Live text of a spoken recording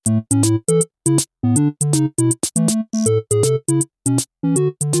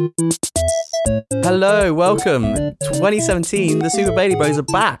Hello, welcome. 2017, the Super Bailey Bros are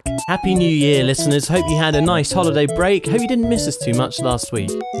back. Happy New Year, listeners. Hope you had a nice holiday break. Hope you didn't miss us too much last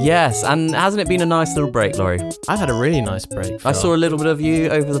week. Yes, and hasn't it been a nice little break, Laurie? I've had a really nice break, Phil. I saw a little bit of you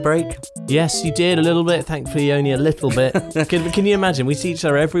over the break. Yes, you did, a little bit. Thankfully, only a little bit. Can you imagine? We see each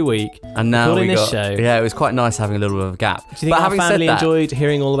other every week. And now recording we this got... show. Yeah, it was quite nice having a little bit of a gap. Do you think our family enjoyed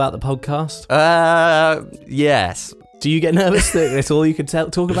hearing all about the podcast? Yes. Do you get nervous that it's all you could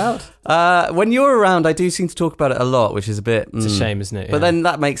talk about? When you're around, I do seem to talk about it a lot, which is a bit... It's a shame, isn't it? Yeah. But then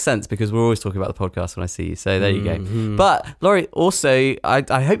that makes sense because we're always talking about the podcast when I see you. So there you go. But, Laurie, also,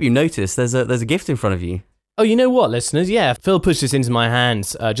 I hope you noticed there's a gift in front of you. Oh, you know what, listeners? Yeah, Phil pushed this into my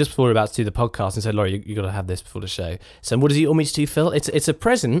hands just before we were about to do the podcast and said, Laurie, you got to have this before the show. So what does he want me to do, Phil? It's a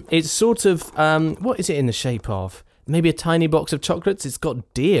present. It's sort of... what is it in the shape of? Maybe a tiny box of chocolates. It's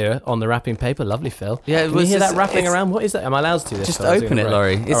got deer on the wrapping paper. Lovely, Phil. Yeah, Can you hear that wrapping around? What is that? Am I allowed to do this? Just open it,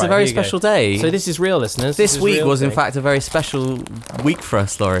 Laurie. It's a very special day. So this is real, listeners. This week was, in fact, a very special week for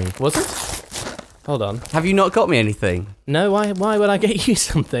us, Laurie. Was it? Hold on. Have you not got me anything? No, why would I get you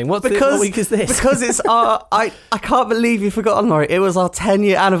something? What week is this? Because it's our... I can't believe you've forgotten, Laurie. It was our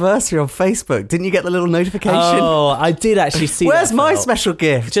 10-year anniversary on Facebook. Didn't you get the little notification? Oh, I did actually see Where's that, my Phil. special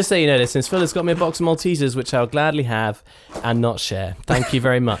gift? Just so you know, listeners, Phil has got me a box of Maltesers, which I'll gladly have and not share. Thank you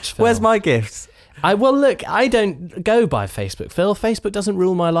very much, Phil. Where's my gift? Well, look, I don't go by Facebook, Phil. Facebook doesn't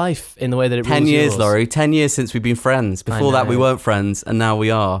rule my life in the way that it rules 10 years, yours. Laurie. 10 years since we've been friends. Before that, we weren't friends, and now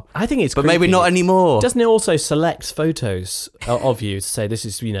we are. I think it's But creepy. maybe not anymore. Doesn't it also select photos of you to say, this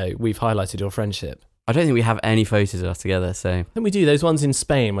is, we've highlighted your friendship? I don't think we have any photos of us together, so... I think we do those ones in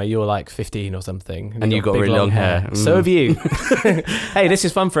Spain where you're like 15 or something. And you've got big really long hair. So have you. Hey, this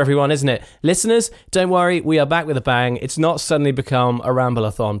is fun for everyone, isn't it? Listeners, don't worry, we are back with a bang. It's not suddenly become a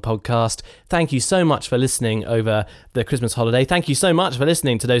Ramble-a-thon podcast. Thank you so much for listening over the Christmas holiday. Thank you so much for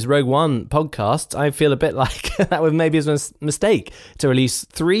listening to those Rogue One podcasts. I feel a bit like that was maybe a mistake to release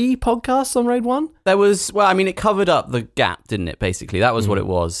 3 podcasts on Rogue One. There was... Well, I mean, it covered up the gap, didn't it, basically? That was what it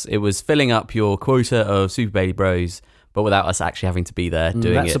was. It was filling up your quota of Super Bailey Bros, but without us actually having to be there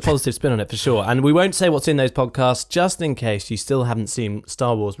doing That's it. a positive spin on it for sure. And we won't say what's in those podcasts just in case you still haven't seen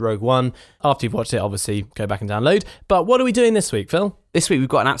Star Wars Rogue One. After you've watched it, obviously, go back and download. But what are we doing this week, Phil? This week we've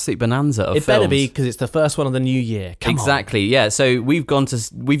got an absolute bonanza of films. It better be, because it's the first one of the new year. Come exactly, yeah. So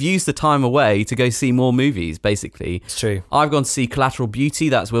we've used the time away to go see more movies, basically. It's true. I've gone to see Collateral Beauty.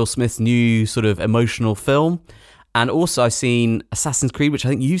 That's Will Smith's new sort of emotional film. And also I've seen Assassin's Creed, which I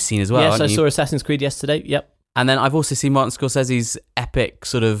think you've seen as well. Yes, I saw Assassin's Creed yesterday. Yep. And then I've also seen Martin Scorsese's epic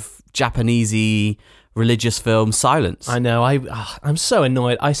sort of Japanesey religious film, Silence. I know. I'm so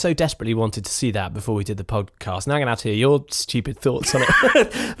annoyed. I so desperately wanted to see that before we did the podcast. Now I'm going to have to hear your stupid thoughts on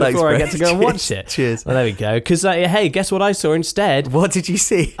it before I get to go and watch it. Cheers. Well, there we go. Because, hey, guess what I saw instead? What did you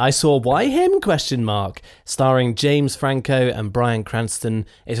see? I saw Why Him? Starring James Franco and Bryan Cranston.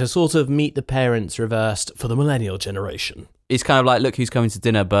 It's a sort of Meet the Parents reversed for the millennial generation. It's kind of like Look Who's Coming to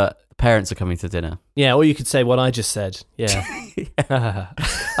Dinner, but parents are coming to dinner. Yeah, or you could say what I just said. Yeah.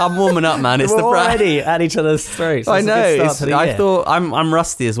 I'm warming up, man. It's We're the already at each other's throats. I know. I thought I'm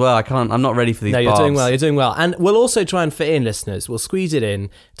rusty as well. I'm not ready for these. No, you're barbs. doing well. You're doing well, and we'll also try and fit in, listeners. We'll squeeze it in.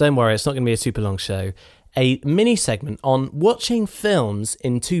 Don't worry, it's not going to be a super long show. A mini segment on watching films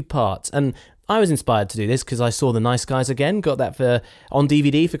in 2 parts, and I was inspired to do this because I saw The Nice Guys again, got that on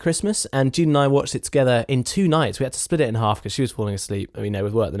DVD for Christmas, and Jude and I watched it together in 2 nights. We had to split it in half because she was falling asleep,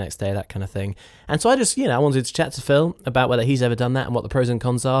 with work the next day, that kind of thing. And so I just, I wanted to chat to Phil about whether he's ever done that and what the pros and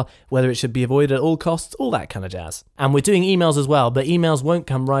cons are, whether it should be avoided at all costs, all that kind of jazz. And we're doing emails as well, but emails won't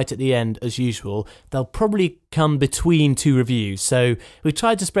come right at the end as usual. They'll probably come between 2 reviews. So we've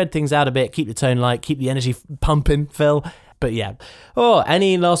tried to spread things out a bit, keep the tone light, keep the energy pumping, Phil. But yeah. Oh,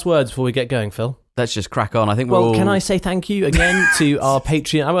 any last words before we get going, Phil? Let's just crack on. I think we're all... Can I say thank you again to our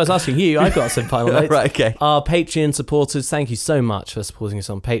Patreon? I was asking you. I've got some final notes. Right, okay. Our Patreon supporters, thank you so much for supporting us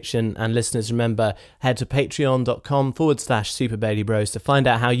on Patreon. And listeners, remember, head to patreon.com/Super Bailey Bros to find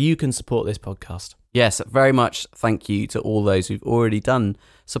out how you can support this podcast. Yes, very much thank you to all those who've already done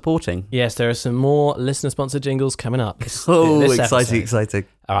supporting. Yes, there are some more listener-sponsored jingles coming up. This Exciting.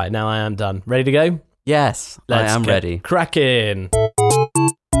 All right, now I am done. Ready to go? Yes, I am ready. Cracking.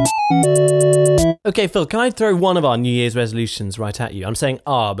 Okay, Phil, can I throw one of our New Year's resolutions right at you? I'm saying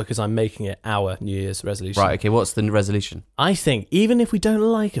our because I'm making it our New Year's resolution. Right, okay, what's the resolution? I think even if we don't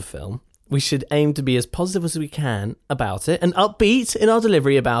like a film, we should aim to be as positive as we can about it and upbeat in our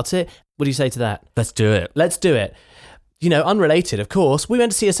delivery about it. What do you say to that? Let's do it. Let's do it. Unrelated, of course, we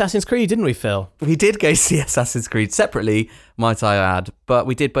went to see Assassin's Creed, didn't we, Phil? We did go see Assassin's Creed separately, might I add, but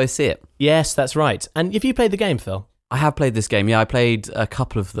we did both see it. Yes, that's right. And have you played the game, Phil? I have played this game. Yeah, I played a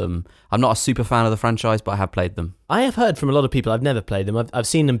couple of them. I'm not a super fan of the franchise, but I have played them. I have heard from a lot of people, I've never played them. I've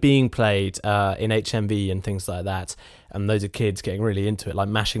seen them being played in HMV and things like that. And those are kids getting really into it, like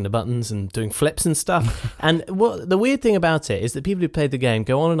mashing the buttons and doing flips and stuff. And what the weird thing about it is that people who played the game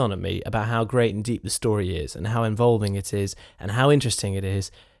go on and on at me about how great and deep the story is and how involving it is and how interesting it is.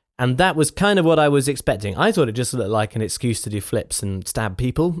 And that was kind of what I was expecting. I thought it just looked like an excuse to do flips and stab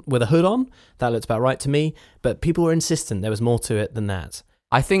people with a hood on. That looked about right to me. But people were insistent there was more to it than that.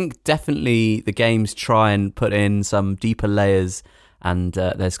 I think definitely the games try and put in some deeper layers, and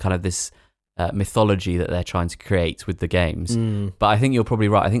there's kind of this mythology that they're trying to create with the games. But I think you're probably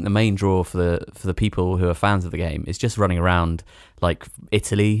right. I think the main draw for the people who are fans of the game is just running around like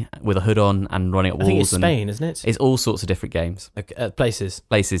Italy with a hood on and running at walls. I think it's Spain, isn't it? It's all sorts of different games.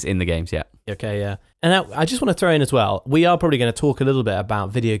 Places in the games, yeah. Okay, yeah. And now, I just want to throw in as well, we are probably going to talk a little bit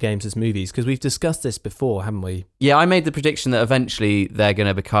about video games as movies, because we've discussed this before, haven't we? Yeah, I made the prediction that eventually they're going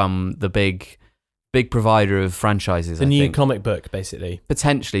to become the big provider of franchises. The new comic book, basically.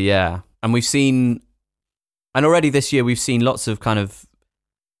 Potentially, yeah. And we've seen, and already this year we've seen lots of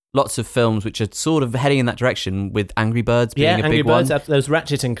films which are sort of heading in that direction, with Angry Birds being a big one. There was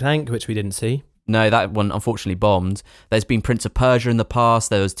Ratchet and Clank, which we didn't see. No, that one unfortunately bombed. There's been Prince of Persia in the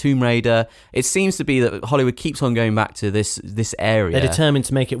past. There was Tomb Raider. It seems to be that Hollywood keeps on going back to this area. They're determined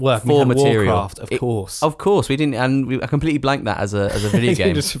to make it work. For material. Warcraft, of course. Of course, we didn't, and I completely blanked that as a video game.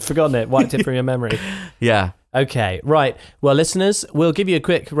 You just forgotten it, wiped it from your memory. Yeah. Okay, right. Well, listeners, we'll give you a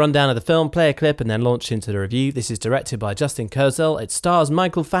quick rundown of the film, play a clip, and then launch into the review. This is directed by Justin Kurzel. It stars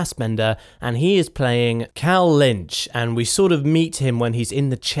Michael Fassbender, and he is playing Cal Lynch. And we sort of meet him when he's in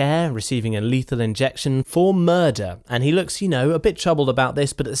the chair, receiving a lethal injection for murder. And he looks, a bit troubled about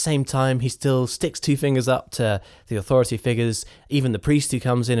this, but at the same time, he still sticks two fingers up to the authority figures, even the priest who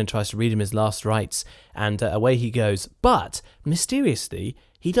comes in and tries to read him his last rites, and away he goes. But, mysteriously,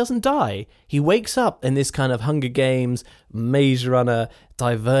 he doesn't die. He wakes up in this kind of Hunger Games, Maze Runner,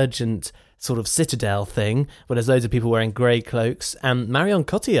 Divergent sort of citadel thing, where there's loads of people wearing grey cloaks, and Marion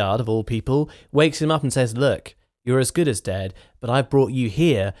Cotillard, of all people, wakes him up and says, look, you're as good as dead, but I've brought you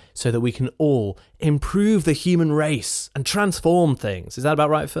here so that we can all improve the human race and transform things. Is that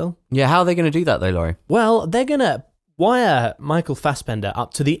about right, Phil? Yeah, how are they going to do that though, Laurie? Well, they're going to wire Michael Fassbender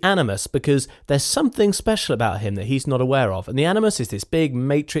up to the Animus, because there's something special about him that he's not aware of. And the Animus is this big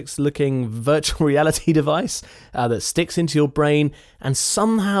Matrix-looking virtual reality device that sticks into your brain and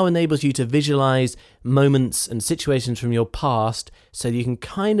somehow enables you to visualize moments and situations from your past so you can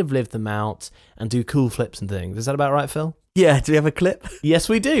kind of live them out and do cool flips and things. Is that about right, Phil? Yeah, do we have a clip? Yes,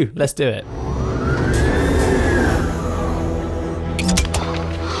 we do. Let's do it.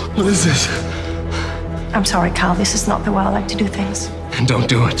 What is this? I'm sorry, Cal. This is not the way I like to do things. And don't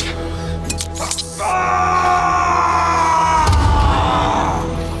do it.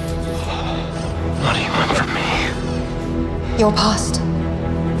 What do you want from me? Your past.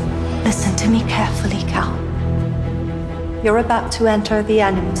 Listen to me carefully, Cal. You're about to enter the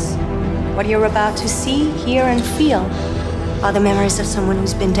Animus. What you're about to see, hear, and feel are the memories of someone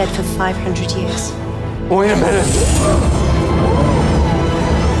who's been dead for 500 years. Wait a minute.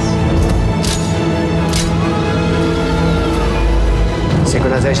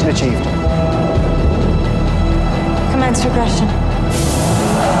 Synchronization achieved. Commence regression.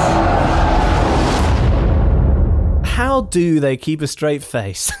 How do they keep a straight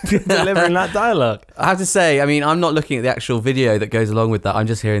face delivering that dialogue? I have to say, I mean, I'm not looking at the actual video that goes along with that. I'm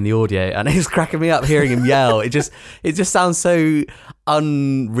just hearing the audio, and it's cracking me up hearing him yell. It just sounds so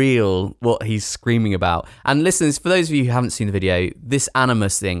unreal what he's screaming about. And listeners, for those of you who haven't seen the video, this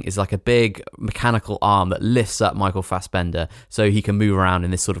Animus thing is like a big mechanical arm that lifts up Michael Fassbender so he can move around in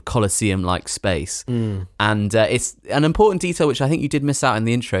this sort of Colosseum-like space. And it's an important detail which I think you did miss out in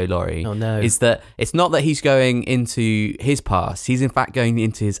the intro, Laurie. Oh no. Is that it's not that he's going into his past, he's in fact going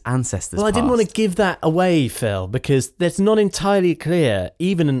into his ancestors' past. Well, I didn't want to give that away, Phil, because that's not entirely clear,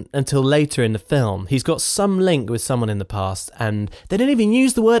 even until later in the film. He's got some link with someone in the past, and they don't even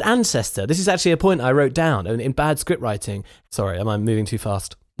use the word ancestor. This is actually a point I wrote down in bad script writing. Sorry, am I moving too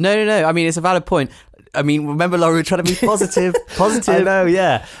fast? No. I mean, it's a valid point. I mean, remember, Laurie, we're trying to be positive. I know,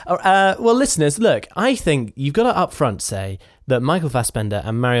 yeah. Well, listeners, look, I think you've got to up front say that Michael Fassbender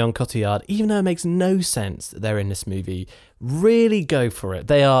and Marion Cotillard, even though it makes no sense that they're in this movie, really go for it.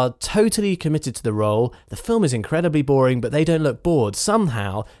 They are totally committed to the role. The film is incredibly boring, but they don't look bored.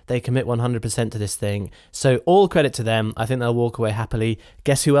 Somehow, they commit 100% to this thing. So all credit to them. I think they'll walk away happily.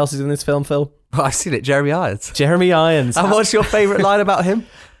 Guess who else is in this film, Phil? Well, I've seen it, Jeremy Irons. Jeremy Irons. And what's your favourite line about him?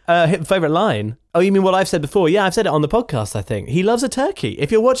 Favourite line? Oh, you mean what I've said before? Yeah, I've said it on the podcast, I think. He loves a turkey. If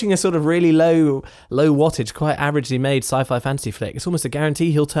you're watching a sort of really low wattage, quite averagely made sci-fi fantasy flick, it's almost a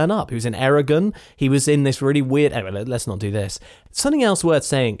guarantee he'll turn up. He was in Eragon. He was in this really weird... Anyway, let's not do this. Something else worth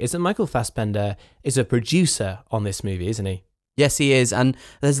saying is that Michael Fassbender is a producer on this movie, isn't he? Yes, he is. And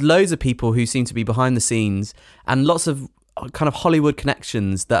there's loads of people who seem to be behind the scenes and lots of kind of Hollywood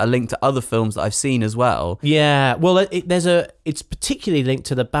connections that are linked to other films that I've seen as well. Yeah, well, it's particularly linked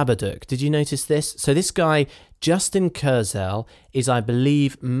to The Babadook. Did you notice this? So this guy, Justin Kurzel, is, I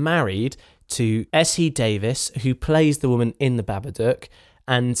believe, married to S.E. Davis, who plays the woman in The Babadook.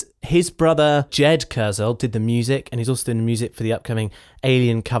 And his brother, Jed Kurzel, did the music, and he's also doing the music for the upcoming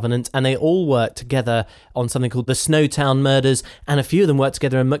Alien Covenant. And they all worked together on something called The Snowtown Murders, and a few of them worked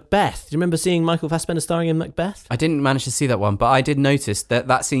together in Macbeth. Do you remember seeing Michael Fassbender starring in Macbeth? I didn't manage to see that one, but I did notice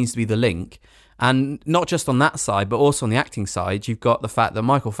that seems to be the link. And not just on that side, but also on the acting side, you've got the fact that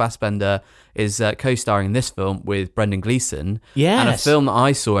Michael Fassbender is co-starring in this film with Brendan Gleeson. Yes. And a film that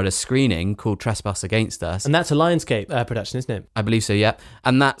I saw at a screening called Trespass Against Us. And that's a Lionsgate production, isn't it? I believe so, yeah.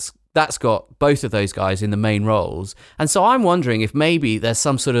 And that's got both of those guys in the main roles. And so I'm wondering if maybe there's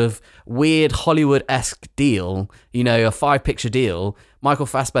some sort of weird Hollywood-esque deal, you know, a 5-picture deal. Michael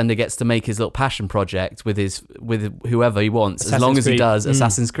Fassbender gets to make his little passion project with whoever he wants, as long as he does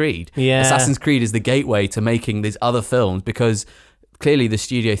Assassin's Creed. Yeah. Assassin's Creed is the gateway to making these other films because clearly the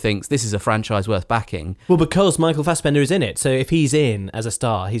studio thinks this is a franchise worth backing. Well, because Michael Fassbender is in it. So if he's in as a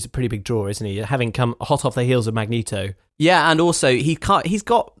star, he's a pretty big draw, isn't he? Having come hot off the heels of Magneto. Yeah, and also he's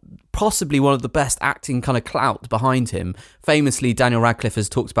got possibly one of the best acting kind of clout behind him. Famously, Daniel Radcliffe has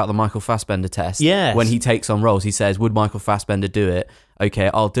talked about the Michael Fassbender test. Yes. When he takes on roles, he says, would Michael Fassbender do it?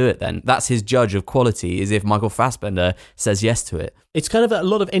 Okay, I'll do it then. That's his judge of quality, is if Michael Fassbender says yes to it. It's kind of a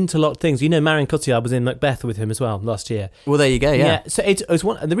lot of interlocked things. You know, Marion Cotillard was in Macbeth with him as well last year. Well, there you go, yeah. So it was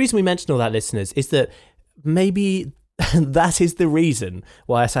one. And the reason we mention all that, listeners, is that maybe that is the reason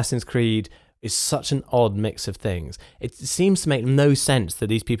why Assassin's Creed is such an odd mix of things. It seems to make no sense that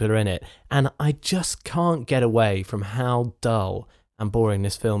these people are in it, and I just can't get away from how dull and boring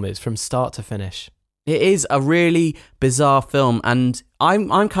this film is from start to finish. It is a really bizarre film, and I'm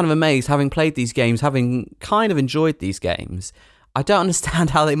kind of amazed, having played these games, having kind of enjoyed these games. I don't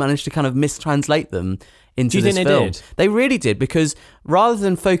understand how they managed to kind of mistranslate them into this film. Do you think they did? They really did, because rather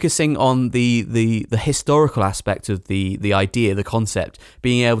than focusing on the historical aspect of the idea, the concept,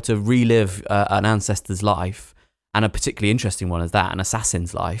 being able to relive an ancestor's life, and a particularly interesting one as that, an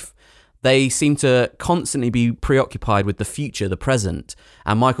assassin's life, they seem to constantly be preoccupied with the future, the present,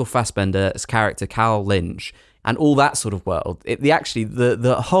 and Michael Fassbender's character, Cal Lynch, and all that sort of world.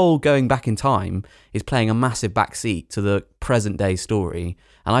 The whole going back in time is playing a massive backseat to the present day story.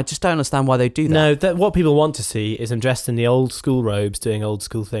 And I just don't understand why they do that. No, what people want to see is them dressed in the old school robes doing old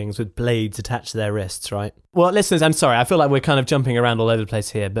school things with blades attached to their wrists, right? Well, listeners, I'm sorry. I feel like we're kind of jumping around all over the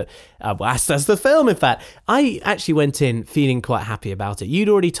place here, but that's the film, in fact. I actually went in feeling quite happy about it. You'd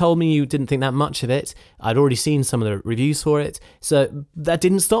already told me you didn't think that much of it. I'd already seen some of the reviews for it. So that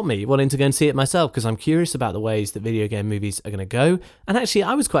didn't stop me wanting to go and see it myself, because I'm curious about the ways that video game movies are going to go. And actually,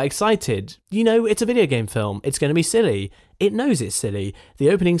 I was quite excited. You know, it's a video game film. It's going to be silly. It knows it's silly. The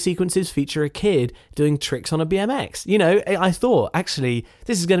opening sequences feature a kid doing tricks on a BMX. You know, I thought, actually,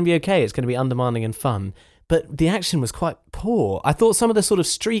 this is going to be okay. It's going to be undemanding and fun. But the action was quite poor. I thought some of the sort of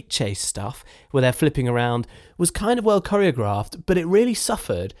street chase stuff where they're flipping around was kind of well choreographed, but it really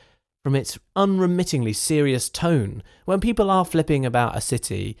suffered from its unremittingly serious tone. When people are flipping about a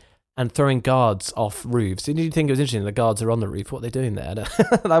city and throwing guards off roofs, did you think it was interesting the guards are on the roof? What are they doing there?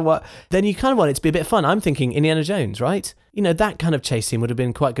 Then you kind of want it to be a bit fun. I'm thinking Indiana Jones, right? You know, that kind of chase scene would have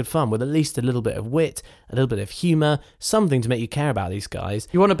been quite good fun, with at least a little bit of wit, a little bit of humour, something to make you care about these guys.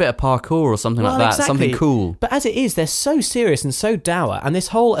 You want a bit of parkour or something like that, exactly. Something cool. But as it is, they're so serious and so dour. And this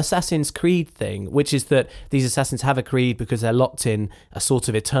whole Assassin's Creed thing, which is that these assassins have a creed because they're locked in a sort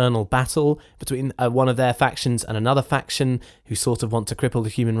of eternal battle between one of their factions and another faction who sort of want to cripple the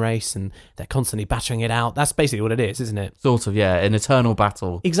human race, and they're constantly battering it out. That's basically what it is, isn't it? Sort of, yeah, an eternal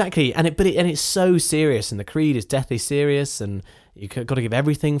battle. Exactly, and it's so serious, and the creed is deathly serious, and you've got to give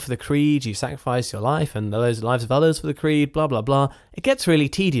everything for the creed. You sacrifice your life and the lives of others for the creed, blah, blah, blah. It gets really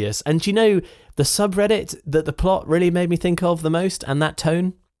tedious. And do you know the subreddit that the plot really made me think of the most, and that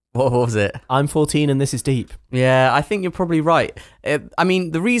tone? What was it? I'm 14 and this is deep. Yeah, I think you're probably right. I mean,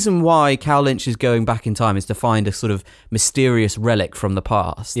 the reason why Cal Lynch is going back in time is to find a sort of mysterious relic from the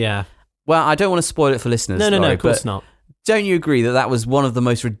past. Yeah. Well, I don't want to spoil it for listeners. No, of course not. Don't you agree that was one of the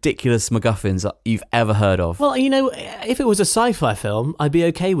most ridiculous MacGuffins you've ever heard of? Well, you know, if it was a sci-fi film, I'd be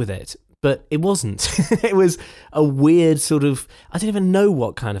okay with it. but it wasn't. It was a weird sort of, I don't even know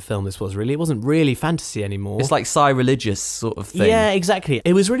what kind of film this was really. It wasn't really fantasy anymore. It's like sci-religious sort of thing. Yeah, exactly.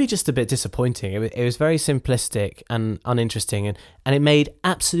 It was really just a bit disappointing. It was very simplistic and uninteresting, and it made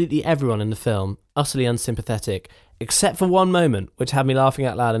absolutely everyone in the film utterly unsympathetic, except for one moment, which had me laughing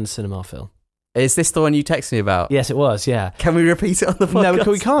out loud in the cinema, Phil. Is this the one you texted me about? Yes, it was, yeah. Can we repeat it on the podcast?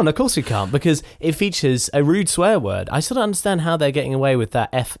 No, we can't. Of course we can't, because it features a rude swear word. I still don't understand how they're getting away with that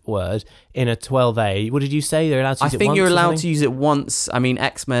F word in a 12A. What did you say? They're allowed to use it once? I think you're or allowed something? to use it once. I mean,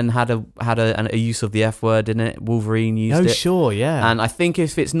 X-Men had a use of the F word, didn't it? Wolverine used it. Oh, sure, yeah. And I think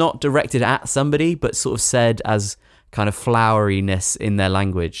if it's not directed at somebody, but sort of said as kind of floweriness in their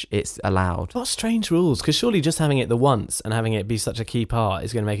language, it's allowed. What strange rules, because surely just having it the once and having it be such a key part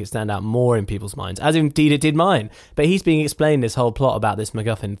is going to make it stand out more in people's minds, as indeed it did mine. But he's being explained this whole plot about this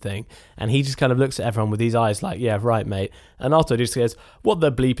MacGuffin thing, and he just kind of looks at everyone with these eyes like, yeah, right, mate. And Otto just goes, what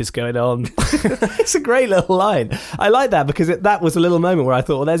the bleep is going on? It's a great little line. I like that, because that was a little moment where I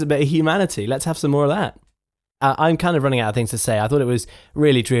thought, well, there's a bit of humanity. Let's have some more of that. I'm kind of running out of things to say. I thought it was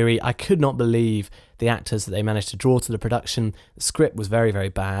really dreary. I could not believe the actors that they managed to draw to the production. The script was very, very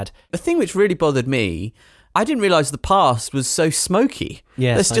bad. The thing which really bothered me, I didn't realise the past was so smoky.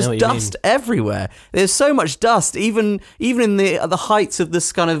 Yes, there's just dust everywhere. There's so much dust, even in the heights of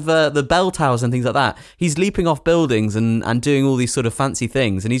this kind of the bell towers and things like that. He's leaping off buildings and doing all these sort of fancy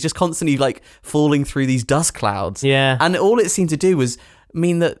things, and he's just constantly like falling through these dust clouds. Yeah. And all it seemed to do was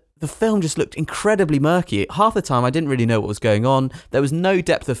mean that the film just looked incredibly murky. Half the time, I didn't really know what was going on. There was no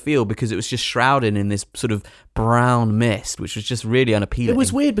depth of field because it was just shrouded in this sort of brown mist, which was just really unappealing. It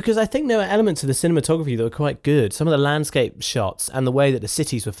was weird because I think there were elements of the cinematography that were quite good. Some of the landscape shots and the way that the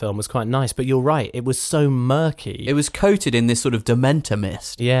cities were filmed was quite nice, but you're right, it was so murky. It was coated in this sort of Dementor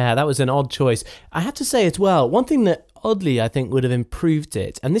mist. Yeah, that was an odd choice. I have to say as well, one thing that oddly I think would have improved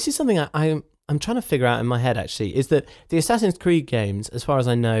it, and this is something I'm trying to figure out in my head actually, is that the Assassin's Creed games, as far as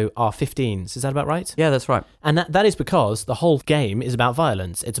I know, are 15s. Is that about right? Yeah, that's right. And that is because the whole game is about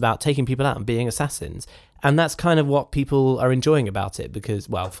violence. It's about taking people out and being assassins. And that's kind of what people are enjoying about it because,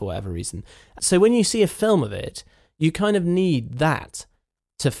 well, for whatever reason. So when you see a film of it, you kind of need that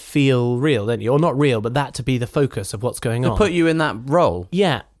to feel real, don't you? Or not real, but that to be the focus of what's going on. To put you in that role.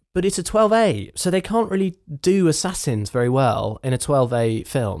 Yeah. But it's a 12A, so they can't really do assassins very well in a 12A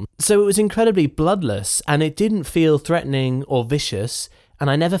film. So it was incredibly bloodless, and it didn't feel threatening or vicious,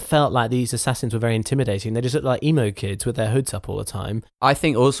 and I never felt like these assassins were very intimidating. They just looked like emo kids with their hoods up all the time. I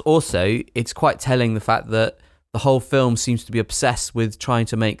think also it's quite telling the fact that the whole film seems to be obsessed with trying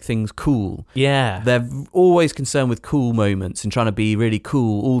to make things cool. Yeah. They're always concerned with cool moments and trying to be really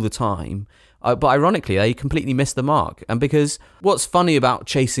cool all the time. But ironically, they completely missed the mark. And because what's funny about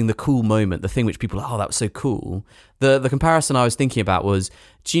chasing the cool moment, the thing which people are, oh, that was so cool. The comparison I was thinking about was,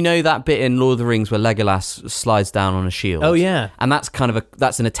 do you know that bit in Lord of the Rings where Legolas slides down on a shield? Oh, yeah. And that's kind of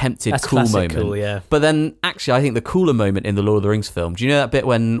that's an attempted That's cool classic moment. cool, yeah. But then actually, I think the cooler moment in the Lord of the Rings film, do you know that bit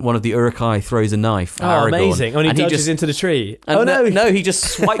when one of the Uruk-hai throws a knife at Aragorn? Amazing. When he and dodges just, into the tree. and no, he just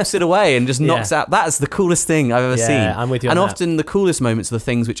swipes it away and just knocks out. That's the coolest thing I've ever seen. Yeah, I'm with you on And that. often the coolest moments are the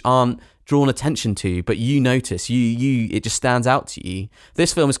things which aren't drawn attention to, but you notice, it just stands out to you.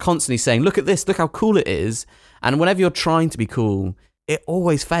 This film is constantly saying, look at this, look how cool it is. And whenever you're trying to be cool, it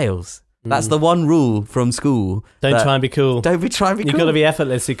always fails. That's the one rule from school. Don't try and be cool. Don't try and be cool. You've got to be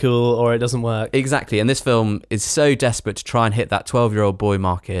effortlessly cool or it doesn't work. Exactly. And this film is so desperate to try and hit that 12-year-old boy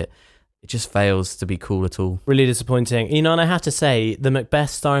market. It just fails to be cool at all. Really disappointing. You know, and I have to say, the Macbeth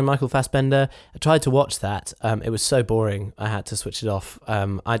starring Michael Fassbender, I tried to watch that. It was so boring, I had to switch it off.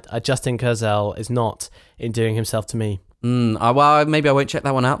 Justin Kurzel is not endearing himself to me. Well, maybe I won't check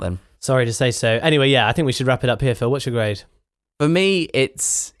that one out then. Sorry to say so. Anyway, yeah, I think we should wrap it up here, Phil. What's your grade? For me,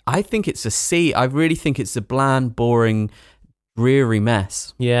 I think it's a C. I really think it's a bland, boring, dreary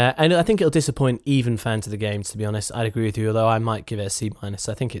mess. Yeah, and I think it'll disappoint even fans of the game, to be honest. I'd agree with you, although I might give it a C-. I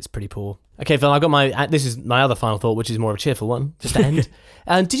think it's pretty poor. Okay, Phil, this is my other final thought, which is more of a cheerful one, just to end.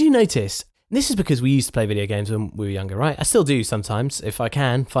 Did you notice, this is because we used to play video games when we were younger, right? I still do sometimes, if I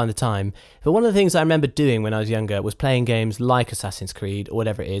can find the time. But one of the things I remember doing when I was younger was playing games like Assassin's Creed or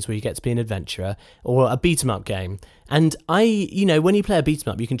whatever it is, where you get to be an adventurer, or a beat-em-up game. And when you play a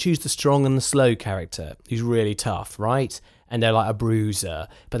beat-em-up, you can choose the strong and the slow character, who's really tough, right? and they're like a bruiser,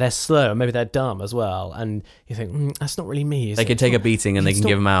 but they're slow and maybe they're dumb as well. And you think, that's not really me, is They it? can take a beating and they can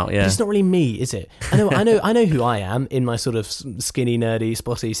give them out, yeah. It's not really me, is it? I know who I am in my sort of skinny, nerdy,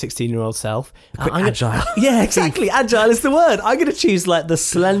 spotty 16-year-old self. Agile. Yeah, exactly. Agile is the word. I'm going to choose like the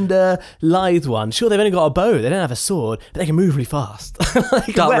slender, lithe one. Sure, they've only got a bow. They don't have a sword, but they can move really fast.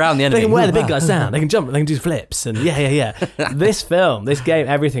 Dart around the enemy. They can wear the big guys down. They can jump. They can do flips. And yeah. This film, this game,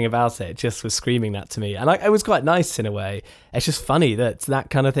 everything about it just was screaming that to me. And it was quite nice in a way. It's just funny that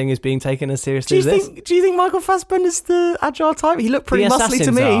kind of thing is being taken as seriously as this. Do you think Michael Fassbender's the agile type? He looked pretty muscly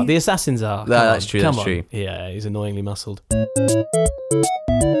to me. The assassins are. No, that's true. Come That's on. true. Yeah, he's annoyingly muscled.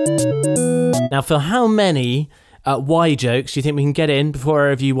 Now, for how many why jokes do you think we can get in before I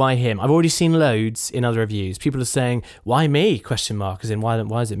review why him? I've already seen loads in other reviews. People are saying, why me? Question mark. As in,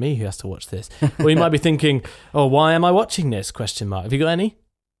 why is it me who has to watch this? Or you might be thinking, oh, why am I watching this? Question mark. Have you got any?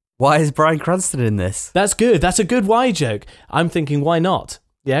 Why is Bryan Cranston in this? That's good. That's a good why joke. I'm thinking, why not?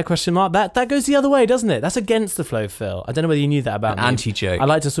 Yeah, question mark. That goes the other way, doesn't it? That's against the flow, Phil. I don't know whether you knew that about me. Anti-joke. I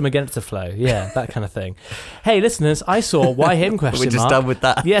like to swim against the flow. Yeah, that kind of thing. Hey, listeners, I saw Why Him? Question We're just mark. done with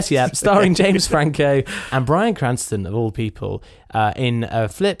that. Yes, yeah. Starring James Franco and Bryan Cranston, of all people, in a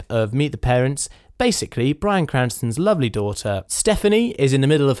flip of Meet the Parents. Basically, Bryan Cranston's lovely daughter, Stephanie, is in the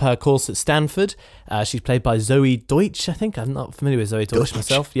middle of her course at Stanford. She's played by Zoe Deutsch, I think. I'm not familiar with Zoe Deutsch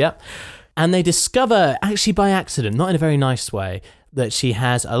myself. Yeah. And they discover, actually by accident, not in a very nice way, that she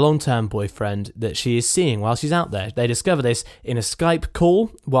has a long-term boyfriend that she is seeing while she's out there. They discover this in a Skype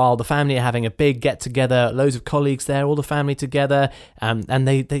call while the family are having a big get-together, loads of colleagues there, all the family together, and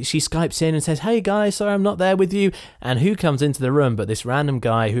she Skypes in and says, hey guys, sorry I'm not there with you, and who comes into the room but this random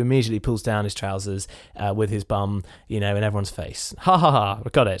guy who immediately pulls down his trousers with his bum, in everyone's face. Ha ha ha,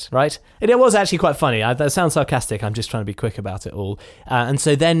 got it, right? It was actually quite funny. That sounds sarcastic, I'm just trying to be quick about it all. And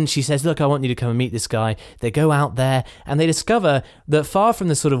so then she says, look, I want you to come and meet this guy. They go out there and they discover that far from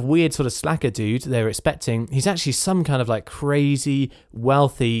the sort of weird sort of slacker dude they were expecting, he's actually some kind of like crazy,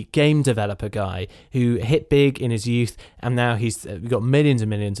 wealthy game developer guy who hit big in his youth, and now he's got millions and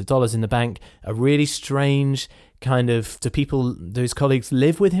millions of dollars in the bank. A really strange kind of, do people, do his colleagues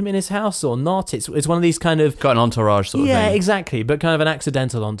live with him in his house or not? It's one of these kind of... Got an entourage sort of thing. Yeah, exactly, but kind of an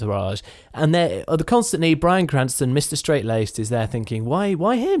accidental entourage. And they're constantly, Bryan Cranston, Mr. Straight-Laced, is there thinking, why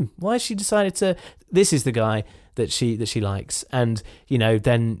him? Why has she decided to... This is the guy that she likes. And,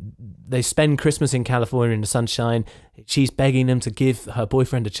 then they spend Christmas in California in the sunshine. She's begging them to give her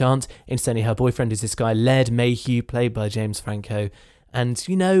boyfriend a chance. Instantly, her boyfriend is this guy, Led Mayhew, played by James Franco. And,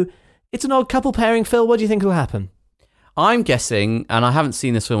 it's an odd couple pairing, Phil. What do you think will happen? I'm guessing, and I haven't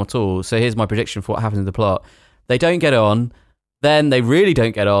seen this film at all, so here's my prediction for what happens in the plot. They don't get on, then they really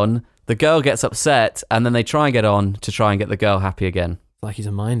don't get on, the girl gets upset, and then they try and get on to try and get the girl happy again. Like he's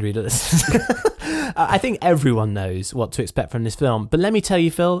a mind reader. I think everyone knows what to expect from this film. But let me tell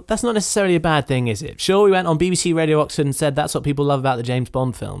you, Phil, that's not necessarily a bad thing, is it? Sure, we went on BBC Radio Oxford and said that's what people love about the James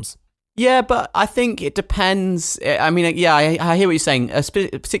Bond films. Yeah, but I think it depends. I mean, yeah, I hear what you're saying,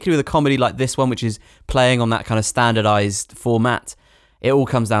 particularly with a comedy like this one, which is playing on that kind of standardized format. It all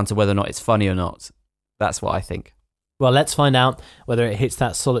comes down to whether or not it's funny or not. That's what I think. Well, let's find out whether it hits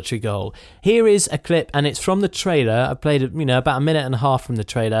that solitary goal. Here is a clip, and it's from the trailer. I played it, about a minute and a half from the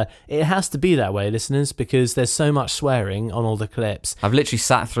trailer. It has to be that way, listeners, because there's so much swearing on all the clips. I've literally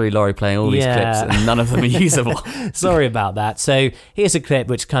sat through Laurie playing all these clips, and none of them are usable. Sorry about that. So here's a clip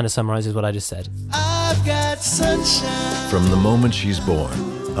which kind of summarizes what I just said. I've got sunshine. From the moment she's born,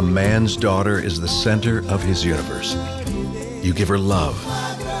 a man's daughter is the center of his universe. You give her love.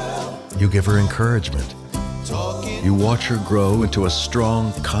 You give her encouragement. You watch her grow into a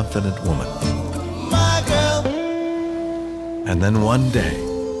strong, confident woman. My girl. And then one day,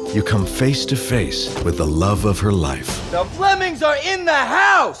 you come face to face with the love of her life. The Flemings are in the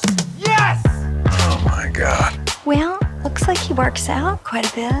house! Yes! Oh my God. Well, looks like he works out quite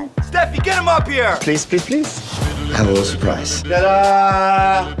a bit. Steffi, get him up here! Please. I have a little surprise.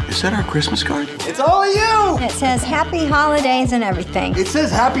 Ta-da! Is that our Christmas card? It's all of you! It says happy holidays and everything. It says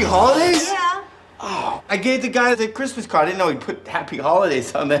Happy Holidays? Yeah. Oh, I gave the guy the Christmas card. I didn't know he put Happy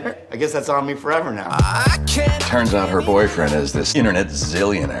Holidays on there. I guess that's on me forever now. Turns out her boyfriend is this internet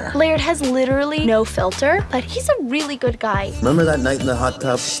zillionaire. Laird has literally no filter, but he's a really good guy. Remember that night in the hot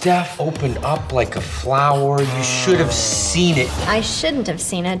tub? Steph opened up like a flower. You should have seen it. I shouldn't have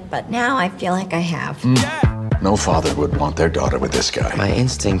seen it, but now I feel like I have. No father would want their daughter with this guy. My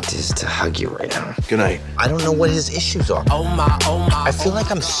instinct is to hug you right now. Good night. I don't know what his issues are. Oh my. I feel like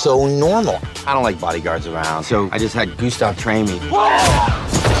I'm so normal. I don't like bodyguards around, so I just had Gustav train me.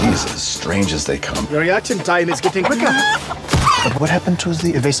 He's as strange as they come. Your reaction time is getting quicker. But what happened to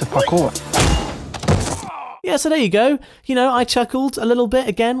the evasive parkour? Yeah, so there you go. You know, I chuckled a little bit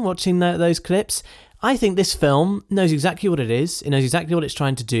again watching those clips. I think this film knows exactly what it is. It knows exactly what it's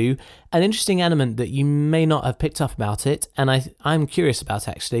trying to do. An interesting element that you may not have picked up about it, and I'm curious about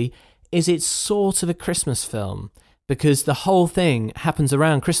actually, is it's sort of a Christmas film because the whole thing happens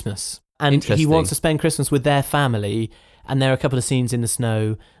around Christmas. And he wants to spend Christmas with their family, and there are a couple of scenes in the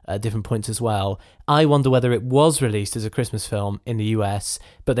snow at different points as well. I wonder whether it was released as a Christmas film in the US,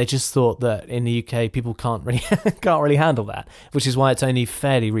 but they just thought that in the UK people can't really handle that, which is why it's only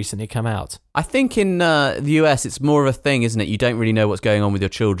fairly recently come out. I think in the US it's more of a thing, isn't it? You don't really know what's going on with your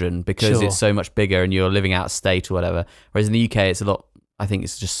children because it's so much bigger and you're living out of state or whatever. Whereas in the UK it's a lot. I think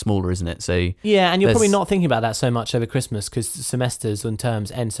it's just smaller, isn't it? So yeah, and you're probably not thinking about that so much over Christmas because semesters and terms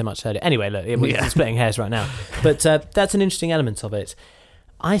end so much earlier. Anyway, look, we're splitting hairs right now. But that's an interesting element of it.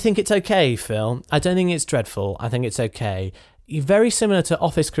 I think it's okay, Phil. I don't think it's dreadful. I think it's okay. Very similar to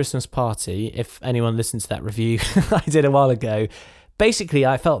Office Christmas Party, if anyone listened to that review I did a while ago. Basically,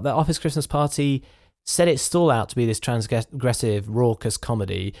 I felt that Office Christmas Party set its stall out to be this transgressive, raucous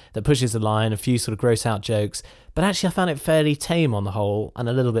comedy that pushes the line, a few sort of gross out jokes, but actually I found it fairly tame on the whole and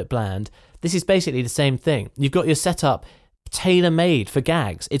a little bit bland. This is basically the same thing. You've got your setup tailor-made for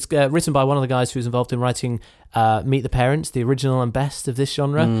gags. It's written by one of the guys who was involved in writing Meet the Parents, the original and best of this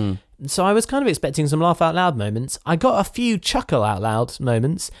genre. So I was kind of expecting some laugh out loud moments. I got a few chuckle out loud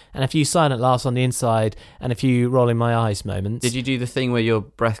moments and a few silent laughs on the inside and a few rolling my eyes moments. Did you do the thing where your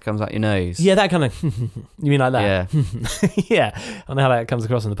breath comes out your nose? Yeah, that kind of... You mean like that? Yeah. Yeah. I don't know how that comes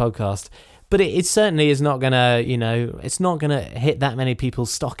across on the podcast. But it certainly is not going to, it's not going to hit that many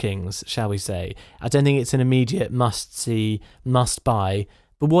people's stockings, shall we say. I don't think it's an immediate must-see, must-buy.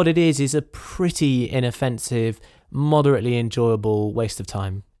 But what it is a pretty inoffensive, moderately enjoyable waste of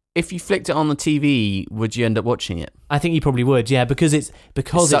time. If you flicked it on the TV, would you end up watching it? I think you probably would, yeah, because it's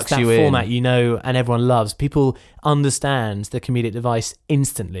that format you know and everyone loves. People understand the comedic device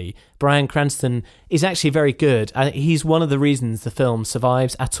instantly. Bryan Cranston is actually very good. He's one of the reasons the film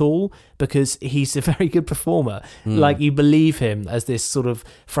survives at all, because he's a very good performer. Like, you believe him as this sort of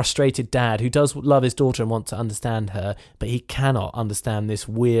frustrated dad who does love his daughter and want to understand her, but he cannot understand this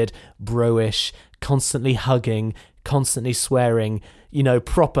weird, bro-ish, constantly hugging, constantly swearing,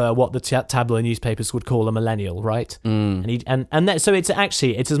 proper what the tabloid newspapers would call a millennial, right? So it's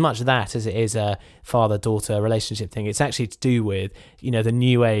as much that as it is a father-daughter relationship thing. It's actually to do with the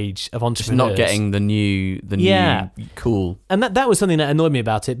new age of entrepreneurs. Just not getting the new cool. And that was something that annoyed me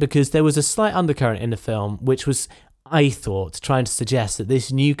about it, because there was a slight undercurrent in the film, which was, I thought, trying to suggest that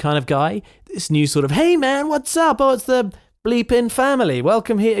this new kind of guy, this new sort of, hey man, what's up? Oh, it's the bleeping family,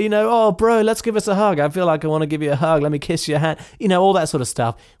 welcome here, oh bro, let's give us a hug, I feel like I want to give you a hug, let me kiss your hand, all that sort of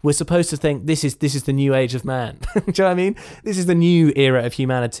stuff. We're supposed to think this is the new age of man. Do you know what I mean? This is the new era of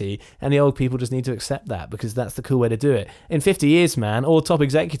humanity, and the old people just need to accept that, because that's the cool way to do it. In 50 years, man, all top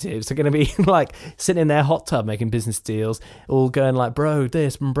executives are going to be like sitting in their hot tub making business deals, all going like, bro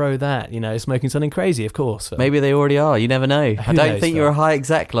this and bro that, smoking something crazy, of course. So. Maybe they already are, you never know. I don't think you're a high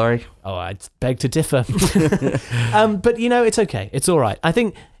exec, Laurie. Oh, I'd beg to differ. But it's okay. It's all right. I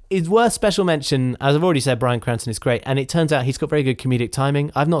think it's worth special mention. As I've already said, Bryan Cranston is great, and it turns out he's got very good comedic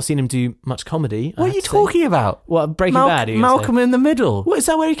timing. I've not seen him do much comedy. What are you talking about? What, Breaking Bad? Malcolm in the Middle. What, is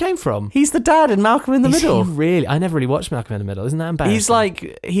that where he came from? He's the dad in Malcolm in the Middle. Really? I never really watched Malcolm in the Middle. Isn't that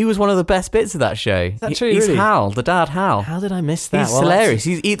embarrassing? He was one of the best bits of that show. Is that true? He's really? Hal, the dad Hal. How did I miss that? He's hilarious.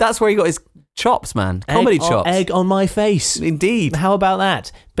 That's where he got his chops, man. Comedy chops. Egg on my face. Indeed. How about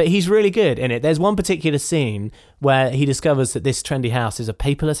that? But he's really good in it. There's one particular scene where he discovers that this trendy house is a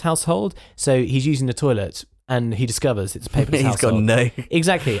paperless household. So he's using the toilet and he discovers it's a paperless household. He's got no.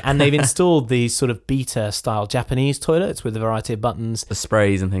 Exactly. And they've installed these sort of beta-style Japanese toilets with a variety of buttons. The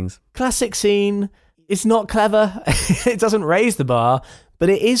sprays and things. Classic scene. It's not clever. It doesn't raise the bar. But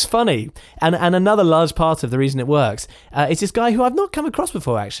it is funny. And another large part of the reason it works is this guy who I've not come across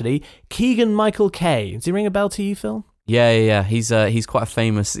before, actually, Keegan-Michael Kay. Does he ring a bell to you, Phil? Yeah. He's quite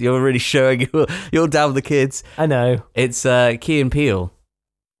famous. You're really showing you're down with the kids. I know. It's Key and Peele.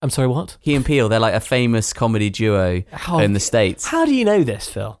 I'm sorry, what? Key and Peele. They're like a famous comedy duo in the States. How do you know this,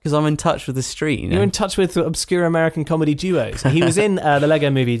 Phil? Because I'm in touch with the street. You're in touch with obscure American comedy duos. He was in the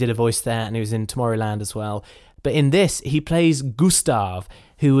Lego Movie, he did a voice there, and he was in Tomorrowland as well. But in this, he plays Gustav,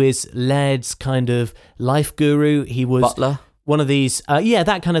 who is Laird's kind of life guru. He was butler. One of these,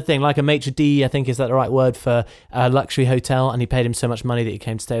 that kind of thing, like a maitre d', I think is that the right word for a luxury hotel, and he paid him so much money that he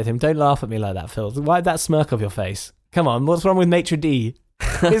came to stay with him. Don't laugh at me like that, Phil. Wipe that smirk off your face. Come on, what's wrong with maitre d'?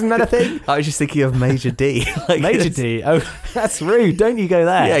 Isn't that a thing? I was just thinking of Major D. Major D. Oh, that's rude. Don't you go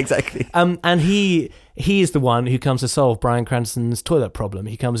there? Yeah, exactly. And he is the one who comes to solve Bryan Cranston's toilet problem.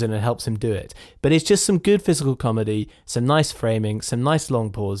 He comes in and helps him do it. But it's just some good physical comedy, some nice framing, some nice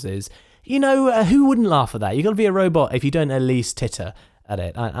long pauses. You know, who wouldn't laugh at that? You've got to be a robot if you don't at least titter at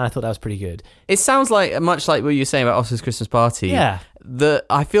it. I thought that was pretty good. It sounds like much like what you were saying about Oscar's Christmas Party. Yeah.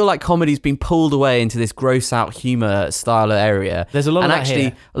 I feel like comedy's been pulled away into this gross out humour style area. There's a lot of that actually,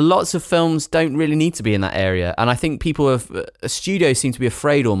 here. Lots of films don't really need to be in that area. And I think studios seem to be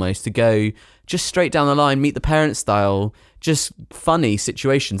afraid almost to go just straight down the line, Meet the Parents style, just funny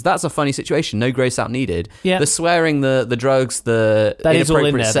situations. That's a funny situation. No gross out needed. Yeah. The swearing, the drugs, the that is all in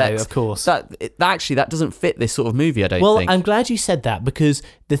inappropriate there, sex. though, of course. That doesn't fit this sort of movie, I don't think. Well, I'm glad you said that, because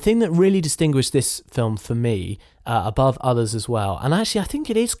the thing that really distinguished this film for me, above others as well, and actually I think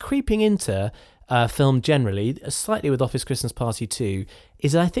it is creeping into film generally, slightly with Office Christmas Party 2,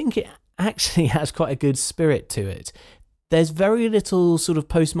 is I think it actually has quite a good spirit to it. There's very little sort of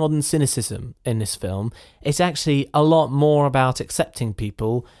postmodern cynicism in this film. It's actually a lot more about accepting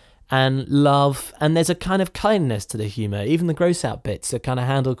people and love, and there's a kind of kindness to the humour. Even the gross out bits are kind of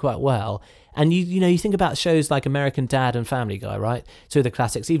handled quite well. And you think about shows like American Dad and Family Guy, right? Two of the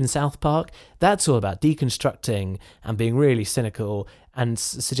classics, even South Park. That's all about deconstructing and being really cynical and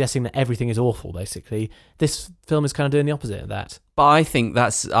suggesting that everything is awful, basically. This film is kind of doing the opposite of that. But I think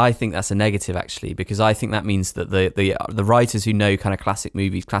that's a negative, actually, because I think that means that the writers who know kind of classic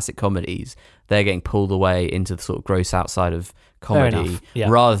movies, classic comedies, they're getting pulled away into the sort of gross outside of comedy,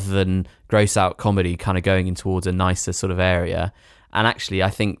 rather than gross out comedy kind of going in towards a nicer sort of area. And actually, I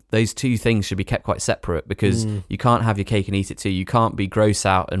think those two things should be kept quite separate, because you can't have your cake and eat it too. You can't be gross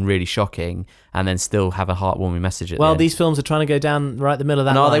out and really shocking and then still have a heartwarming message at the end. These films are trying to go down right the middle of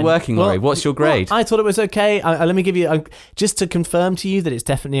that line. Are they working, Laurie? What's your grade? I thought it was okay. Let me give you, just to confirm to you that it's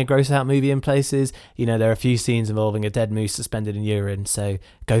definitely a gross out movie in places. You know, there are a few scenes involving a dead moose suspended in urine, so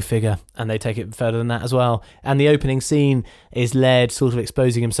go figure. And they take it further than that as well. And the opening scene is Laird sort of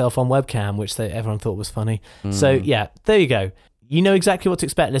exposing himself on webcam, which everyone thought was funny. So yeah, there you go. You know exactly what to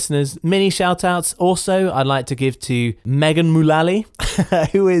expect, listeners. Mini shout-outs also I'd like to give to Megan Mullally,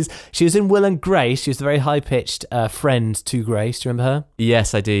 she was in Will and Grace. She was the very high-pitched friend to Grace. Do you remember her?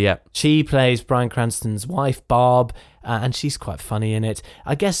 Yes, I do, yeah. She plays Bryan Cranston's wife, Barb, and she's quite funny in it.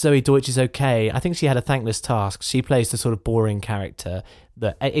 I guess Zoe Deutsch is okay. I think she had a thankless task. She plays the sort of boring character.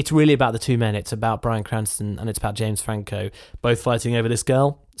 It's really about the two men. It's about Bryan Cranston and it's about James Franco, both fighting over this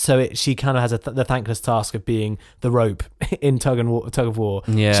girl. So she kind of has the thankless task of being the rope in tug of war.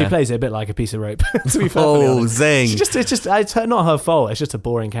 Yeah. She plays it a bit like a piece of rope, to be perfectly honest. Zing. It's not her fault. It's just a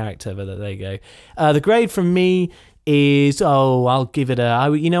boring character, but there you go. The grade from me is, I'll give it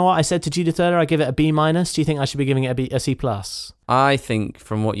you know what? I said to Judith earlier, I give it a B-. Do you think I should be giving it a C+? I think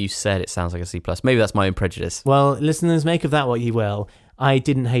from what you said, it sounds like a C+. Maybe that's my own prejudice. Well, listeners, make of that what you will. I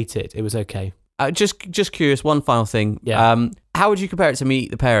didn't hate it. It was okay. Just curious, one final thing. Yeah. How would you compare it to Meet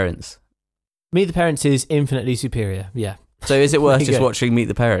the Parents? Meet the Parents is infinitely superior, yeah. So is it worth just watching Meet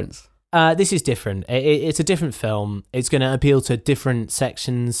the Parents? This is different. It's a different film. It's going to appeal to different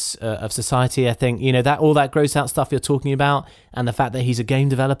sections of society, I think. You know, all that gross out stuff you're talking about, and the fact that he's a game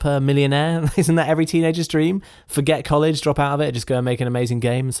developer, millionaire. Isn't that every teenager's dream? Forget college, drop out of it, just go and make an amazing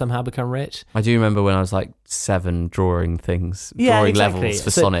game and somehow become rich. I do remember when I was like 7 drawing levels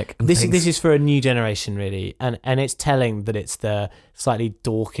for Sonic. This is for a new generation, really. And it's telling that it's the slightly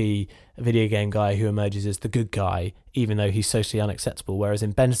dorky video game guy who emerges as the good guy, even though he's socially unacceptable. Whereas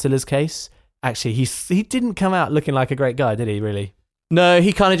in Ben Stiller's case, actually, he didn't come out looking like a great guy, did he, really? No,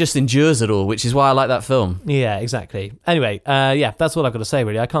 he kind of just endures it all, which is why I like that film. Yeah, exactly. Anyway, that's all I've got to say,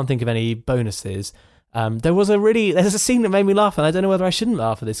 really. I can't think of any bonuses. There's a scene that made me laugh, and I don't know whether I shouldn't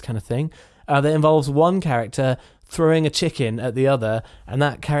laugh at this kind of thing, that involves one character throwing a chicken at the other, and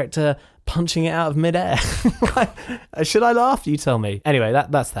that character punching it out of midair. Should I laugh? You tell me. Anyway,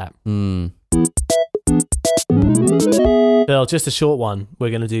 that's that. Bill, just a short one we're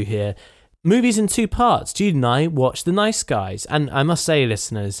going to do here. Movies in 2 parts. Jude and I watched The Nice Guys, and I must say,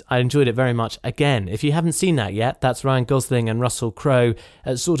 listeners, I enjoyed it very much. Again, if you haven't seen that yet, that's Ryan Gosling and Russell Crowe,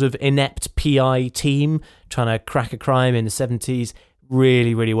 a sort of inept PI team trying to crack a crime in the 70s.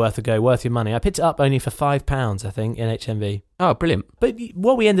 Really, really worth a go, worth your money. I picked it up only for £5, I think, in HMV. Oh, brilliant. But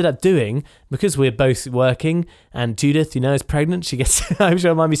what we ended up doing, because we're both working, and Judith, is pregnant, she gets, I'm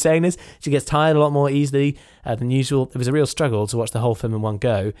sure I mind me saying this, she gets tired a lot more easily than usual. It was a real struggle to watch the whole film in one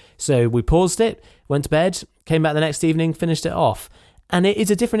go. So we paused it, went to bed, came back the next evening, finished it off. And it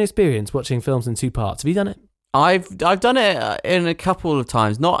is a different experience watching films in 2 parts. Have you done it? I've done it in a couple of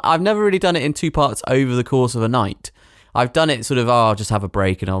times. I've never really done it in 2 parts over the course of a night. I've done it sort of, I'll just have a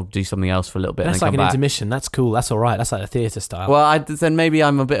break and I'll do something else for a little bit. That's and then like come an back. intermission. That's cool. That's all right. That's like a theatre style. Well, then maybe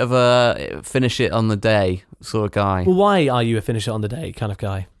I'm a bit of a finish it on the day sort of guy. Well, why are you a finish it on the day kind of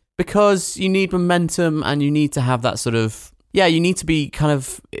guy? Because you need momentum and you need to have that sort of, you need to be kind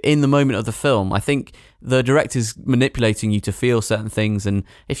of in the moment of the film. I think the director's manipulating you to feel certain things, and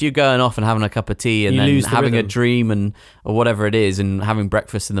if you're going off and having a cup of tea and You then lose the having a rhythm. dream or whatever it is and having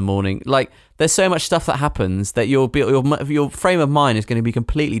breakfast in the morning, like there's so much stuff that happens that your frame of mind is going to be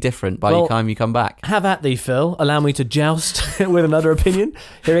completely different by the time you come back. Have at thee, Phil. Allow me to joust with another opinion.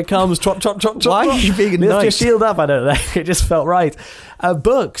 Here it comes. Chop, chop, chop, chop. Why are chop. you being Lift your nice? shield up. I don't know. It just felt right.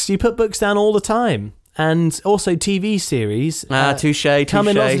 Books. You put books down all the time. And also TV series. Touche. Come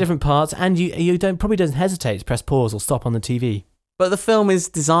in lots of different parts, and you probably don't hesitate to press pause or stop on the TV. But the film is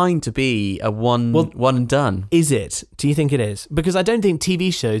designed to be a one and done. Is it? Do you think it is? Because I don't think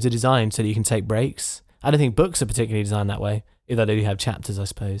TV shows are designed so that you can take breaks. I don't think books are particularly designed that way. Either they do have chapters, I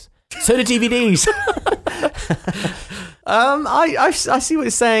suppose. So do DVDs. I see what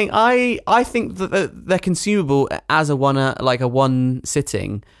you're saying. I think that they're consumable as a one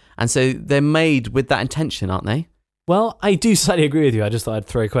sitting, and so they're made with that intention, aren't they? Well, I do slightly agree with you. I just thought I'd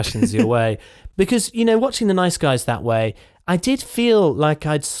throw questions your way. Because, watching The Nice Guys that way, I did feel like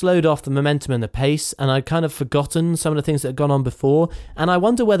I'd slowed off the momentum and the pace, and I'd kind of forgotten some of the things that had gone on before. And I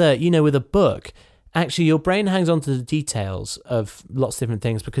wonder whether, with a book, actually your brain hangs on to the details of lots of different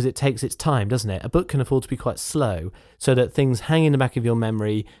things because it takes its time, doesn't it? A book can afford to be quite slow so that things hang in the back of your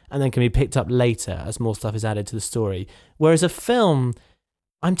memory and then can be picked up later as more stuff is added to the story. Whereas a film,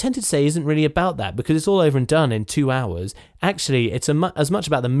 I'm tempted to say, isn't really about that because it's all over and done in 2 hours. Actually, it's as much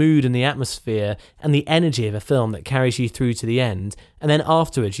about the mood and the atmosphere and the energy of a film that carries you through to the end. And then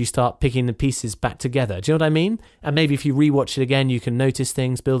afterwards, you start picking the pieces back together. Do you know what I mean? And maybe if you rewatch it again, you can notice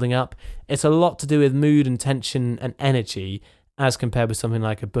things building up. It's a lot to do with mood and tension and energy as compared with something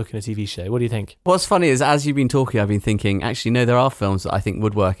like a book and a TV show. What do you think? What's funny is, as you've been talking, I've been thinking, actually, no, there are films that I think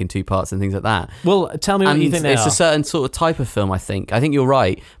would work in 2 parts and things like that. Well, tell me what you think they it's are. a certain sort of type of film, I think. I think you're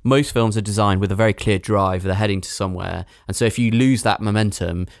right. Most films are designed with a very clear drive. They're heading to somewhere. And so if you lose that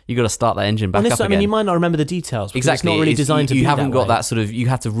momentum, you've got to start that engine back up again. I mean, you might not remember the details. Because Exactly. It's not really designed to be You haven't that got way. that sort of, you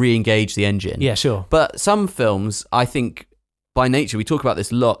have to re-engage the engine. Yeah, sure. But some films, I think, by nature, we talk about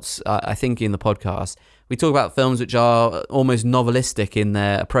this lots, I think, in the podcast. We talk about films which are almost novelistic in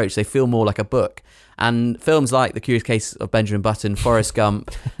their approach. They feel more like a book. And films like The Curious Case of Benjamin Button, Forrest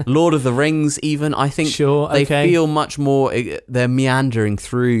Gump, Lord of the Rings even, I think they feel much more, they're meandering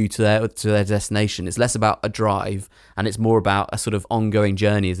through to their destination. It's less about a drive and it's more about a sort of ongoing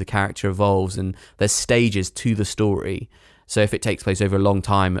journey as the character evolves and there's stages to the story. So if it takes place over a long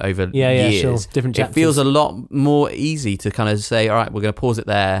time, over years, sure. Different chapters. It feels a lot more easy to kind of say, all right, we're going to pause it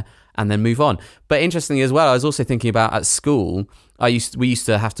there and then move on. But interestingly as well, I was also thinking about at school, we used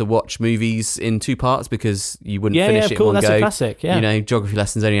to have to watch movies in 2 parts because you wouldn't finish it in one that's go. a classic, yeah. Geography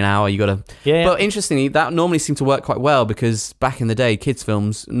lessons only an hour, you got to... Yeah. But interestingly, that normally seemed to work quite well because back in the day, kids'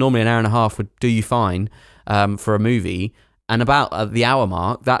 films, normally an hour and a half would do you fine for a movie. And about the hour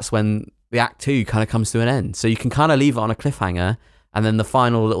mark, that's when the act 2 kind of comes to an end. So you can kind of leave it on a cliffhanger and then the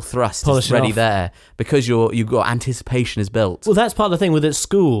final little thrust is ready there because you've got anticipation is built. Well, that's part of the thing with at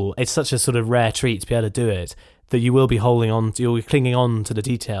school. It's such a sort of rare treat to be able to do it that you will be you'll be clinging on to the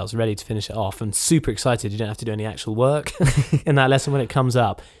details, ready to finish it off and super excited. You don't have to do any actual work in that lesson when it comes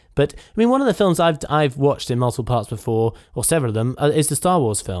up. But I mean, one of the films I've watched in multiple parts before, or several of them, is the Star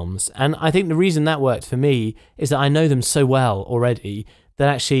Wars films. And I think the reason that worked for me is that I know them so well already that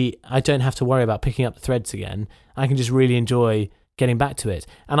actually I don't have to worry about picking up the threads again. I can just really enjoy getting back to it.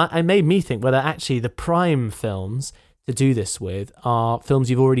 And it made me think whether actually the prime films to do this with are films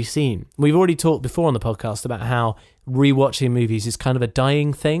you've already seen. We've already talked before on the podcast about how rewatching movies is kind of a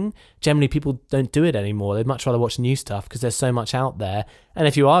dying thing. Generally, people don't do it anymore. They'd much rather watch new stuff because there's so much out there. And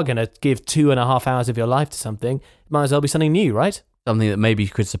if you are going to give 2.5 hours of your life to something, it might as well be something new, right? Something that maybe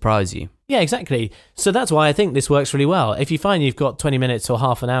could surprise you. Yeah, exactly. So that's why I think this works really well. If you find you've got 20 minutes or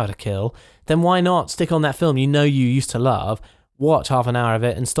half an hour to kill, then why not stick on that film you know you used to love, watch half an hour of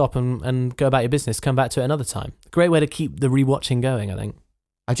it and stop and go about your business, come back to it another time. Great way to keep the rewatching going, I think.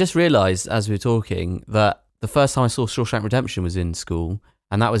 I just realised as we were talking that the first time I saw Shawshank Redemption was in school,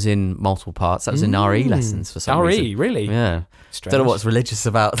 and that was in multiple parts. That was in RE lessons for some reason. RE, really? Yeah. Strange. Don't know what's religious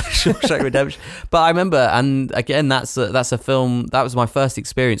about Shawshank Redemption. But I remember, and again, that's a film, that was my first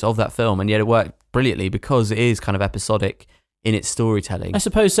experience of that film, and yet it worked brilliantly because it is kind of episodic in its storytelling. I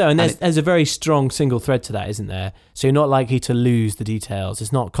suppose so, and there's a very strong single thread to that, isn't there? So you're not likely to lose the details.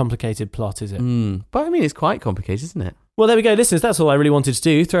 It's not complicated plot, is it? But I mean, it's quite complicated, isn't it? Well, there we go, listeners. That's all I really wanted to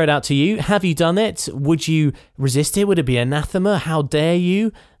do. Throw it out to you. Have you done it? Would you resist it? Would it be anathema? How dare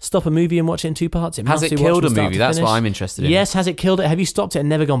you stop a movie and watch it in 2 parts? Has it killed a movie? That's what I'm interested in. Yes, has it killed it? Have you stopped it and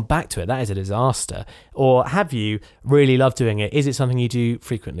never gone back to it? That is a disaster. Or have you really loved doing it? Is it something you do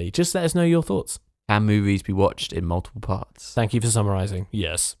frequently? Just let us know your thoughts. Can movies be watched in multiple parts? Thank you for summarising.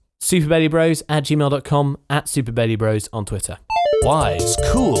 Yes. SuperBellyBros@gmail.com, @SuperBellyBros on Twitter. Wise,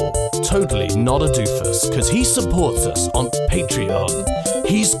 cool, totally not a doofus, because he supports us on Patreon.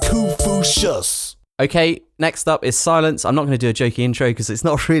 He's Confucius. Okay, next up is Silence. I'm not going to do a jokey intro because it's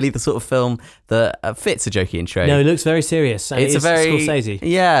not really the sort of film that fits a jokey intro. No, it looks very serious. And it's a very Scorsese.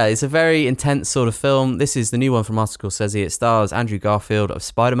 Yeah, it's a very intense sort of film. This is the new one from Martin Scorsese. It stars Andrew Garfield of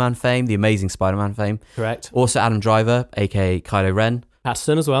Spider-Man fame, the amazing Spider-Man fame. Correct. Also Adam Driver, aka Kylo Ren.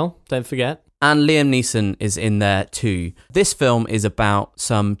 Patterson as well, don't forget. And Liam Neeson is in there too. This film is about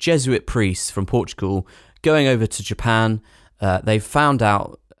some Jesuit priests from Portugal going over to Japan. They've found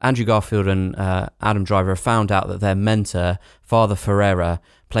out, Andrew Garfield and Adam Driver have found out that their mentor, Father Ferreira,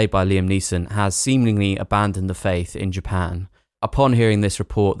 played by Liam Neeson, has seemingly abandoned the faith in Japan. Upon hearing this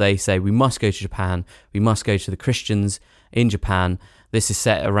report, they say, we must go to Japan. We must go to the Christians in Japan. This is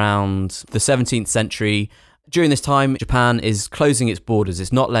set around the 17th century. During this time, Japan is closing its borders.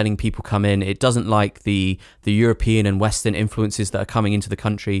 It's not letting people come in. It doesn't like the European and Western influences that are coming into the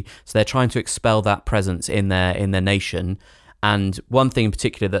country. So they're trying to expel that presence in their nation. And one thing in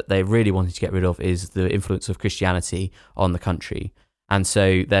particular that they really wanted to get rid of is the influence of Christianity on the country. And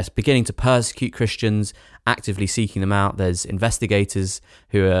so they're beginning to persecute Christians, actively seeking them out. There's investigators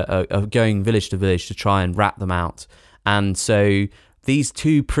who are going village to village to try and rat them out. And so these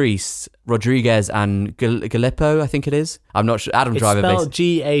 2 priests, Rodriguez and Gallipo, I think it is. I'm not sure. Adam Driver. It's spelled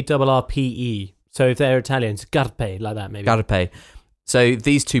Garrpe. So if they're Italians, Garpe, like that maybe. Garpe. So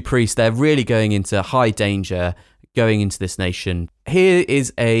these 2 priests, they're really going into high danger, going into this nation. Here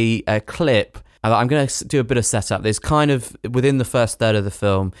is a clip. I'm going to do a bit of setup. There's kind of, within the first third of the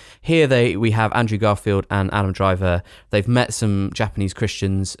film, here we have Andrew Garfield and Adam Driver. They've met some Japanese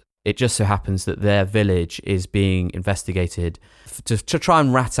Christians. It just so happens that their village is being investigated to try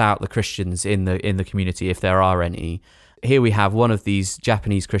and rat out the Christians in the community, if there are any. Here we have one of these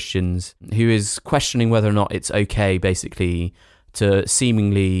Japanese Christians who is questioning whether or not it's okay, basically, to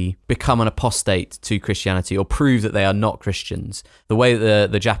seemingly become an apostate to Christianity or prove that they are not Christians. The way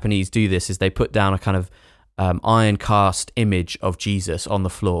that the Japanese do this is they put down a kind of iron cast image of Jesus on the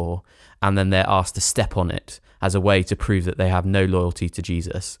floor, and then they're asked to step on it as a way to prove that they have no loyalty to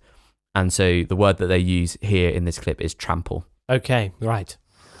Jesus. And so the word that they use here in this clip is trample. Okay, right.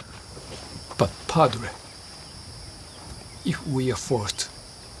 But Padre, if we are forced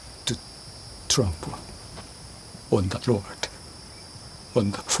to trample on the Lord,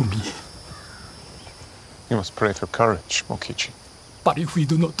 on the Fumi. You must pray for courage, Mokichi. But if we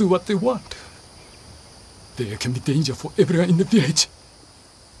do not do what they want, there can be danger for everyone in the village.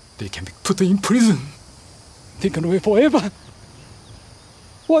 They can be put in prison, taken away forever.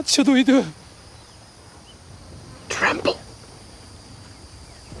 What should we do? Trample.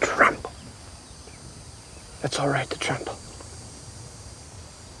 Trample. It's all right to trample.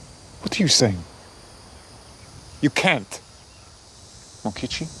 What are you saying? You can't.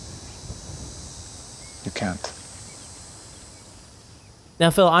 Mokichi? You can't. Now,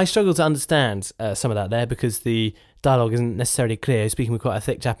 Phil, I struggle to understand some of that there because the dialogue isn't necessarily clear, speaking with quite a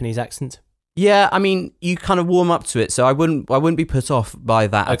thick Japanese accent. Yeah, I mean, you kind of warm up to it, so I wouldn't be put off by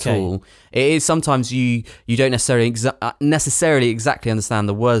that at all. It is sometimes you don't necessarily exactly understand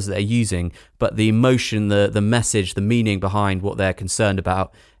the words that they're using, but the emotion, the message, the meaning behind what they're concerned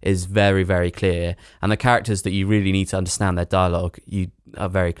about is very, very clear. And the characters that you really need to understand their dialogue, you are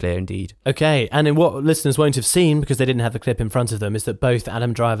very clear indeed. Okay, and in what listeners won't have seen, because they didn't have the clip in front of them, is that both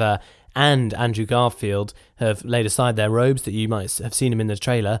Adam Driver and Andrew Garfield have laid aside their robes that you might have seen them in the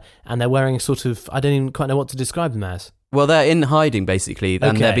trailer, and they're wearing a sort of, I don't even quite know what to describe them as. Well, they're in hiding, basically,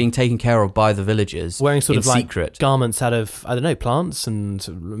 and they're being taken care of by the villagers. Wearing sort of secret. Like garments out of, I don't know, plants and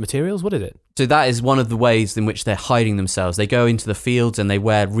materials? What is it? So that is one of the ways in which they're hiding themselves. They go into the fields and they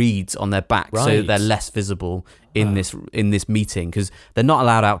wear reeds on their back so they're less visible in this meeting, because they're not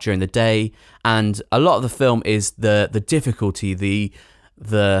allowed out during the day. And a lot of the film is the difficulty,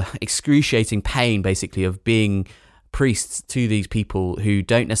 the excruciating pain, basically, of being priests to these people who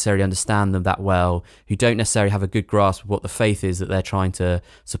don't necessarily understand them that well, who don't necessarily have a good grasp of what the faith is that they're trying to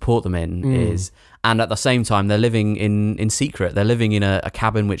support them in is. And at the same time, they're living in secret. They're living in a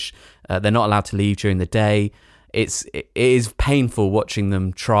cabin which they're not allowed to leave during the day. It is painful watching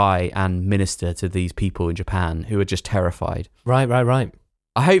them try and minister to these people in Japan who are just terrified. Right.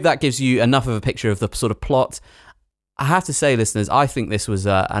 I hope that gives you enough of a picture of the sort of plot. I have to say, listeners, I think this was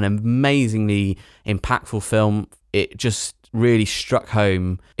an amazingly impactful film. It just really struck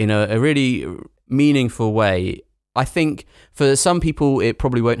home in a really meaningful way. I think for some people, it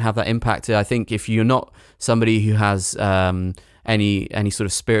probably won't have that impact. I think if you're not somebody who has any sort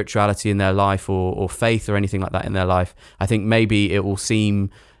of spirituality in their life or faith or anything like that in their life, I think maybe it will seem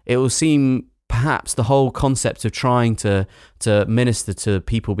perhaps the whole concept of trying to minister to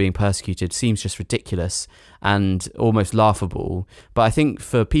people being persecuted seems just ridiculous and almost laughable. But I think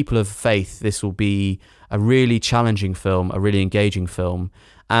for people of faith, this will be a really challenging film, a really engaging film.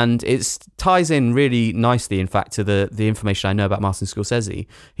 And it ties in really nicely, in fact, to the information I know about Martin Scorsese.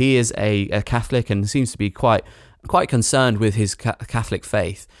 He is a Catholic and seems to be quite concerned with his Catholic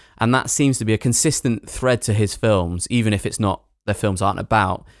faith. And that seems to be a consistent thread to his films, even if their films aren't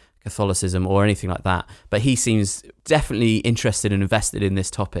about Catholicism or anything like that. But he seems definitely interested and invested in this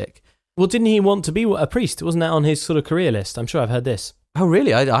topic. Well, didn't he want to be a priest? Wasn't that on his sort of career list? I'm sure I've heard this. Oh,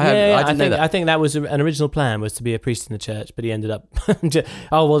 really? I didn't know that. I think that was an original plan, was to be a priest in the church, but he ended up,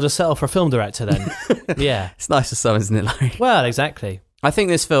 we'll just settle for a film director then. Yeah. It's nice for some, isn't it, Larry? Well, exactly. I think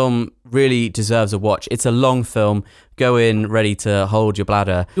this film really deserves a watch. It's a long film. Go in ready to hold your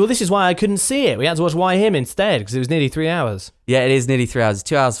bladder. Well, this is why I couldn't see it. We had to watch Why Him instead, because it was nearly 3 hours. Yeah, it is nearly 3 hours.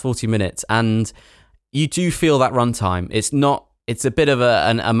 2 hours, 40 minutes. And you do feel that runtime. It's a bit of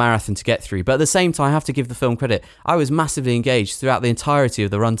a marathon to get through. But at the same time, I have to give the film credit. I was massively engaged throughout the entirety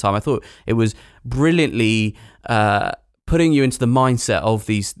of the runtime. I thought it was brilliantly putting you into the mindset of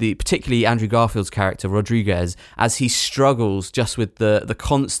particularly Andrew Garfield's character, Rodriguez, as he struggles just with the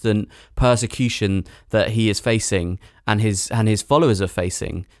constant persecution that he is facing and his followers are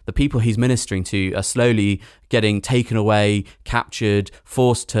facing. The people he's ministering to are slowly getting taken away, captured,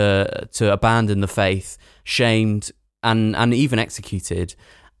 forced to abandon the faith, shamed, and even executed.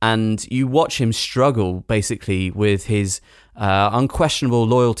 And you watch him struggle basically with his unquestionable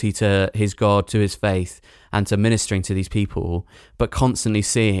loyalty to his God, to his faith, and to ministering to these people, but constantly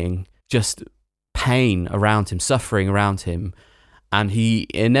seeing just pain around him, suffering around him. And he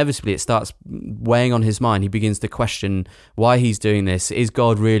inevitably, it starts weighing on his mind. He begins to question why he's doing this. Is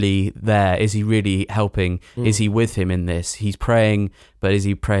God really there? Is he really helping? Is he with him in this? He's praying, but is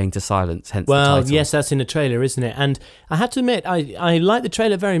he praying to silence? Hence the title. Yes, that's in the trailer, isn't it? And I had to admit, I like the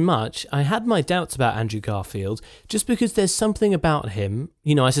trailer very much. I had my doubts about Andrew Garfield, just because there's something about him,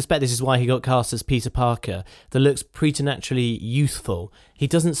 I suspect this is why he got cast as Peter Parker, that looks preternaturally youthful. He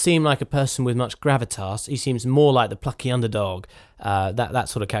doesn't seem like a person with much gravitas. He seems more like the plucky underdog, that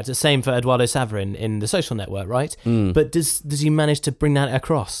sort of character. Same for Eduardo Saverin in The Social Network, right? But does he manage to bring that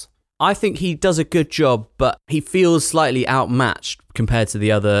across? I think he does a good job, but he feels slightly outmatched compared to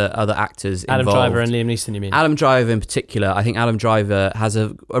the other actors Adam involved. Driver and Liam Neeson, you mean? Adam Driver in particular. I think Adam Driver has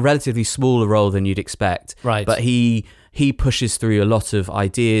a relatively smaller role than you'd expect. Right. But he pushes through a lot of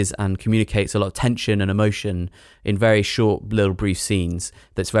ideas and communicates a lot of tension and emotion in very short, little brief scenes.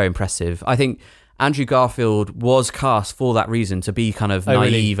 That's very impressive. I think Andrew Garfield was cast for that reason, to be kind of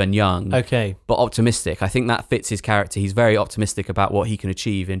naive and young, but optimistic. I think that fits his character. He's very optimistic about what he can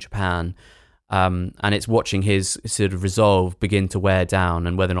achieve in Japan, and it's watching his sort of resolve begin to wear down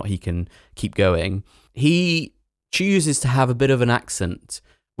and whether or not he can keep going. He chooses to have a bit of an accent,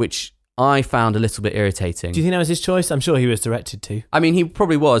 which I found a little bit irritating. Do you think that was his choice? I'm sure he was directed to. I mean, he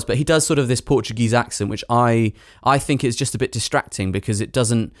probably was, but he does sort of this Portuguese accent, which I think is just a bit distracting because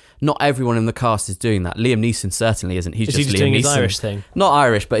not everyone in the cast is doing that. Liam Neeson certainly isn't. He's just Liam doing Neeson. His Irish thing? Not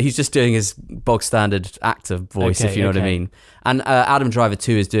Irish, but he's just doing his bog standard actor voice, if you know what I mean. And Adam Driver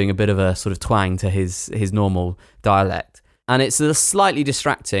too is doing a bit of a sort of twang to his normal dialect. And it's slightly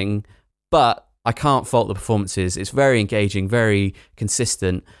distracting, but I can't fault the performances. It's very engaging, very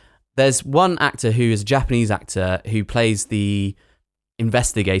consistent. There's one actor who is a Japanese actor who plays the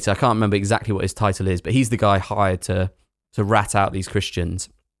investigator. I can't remember exactly what his title is, but he's the guy hired to rat out these Christians,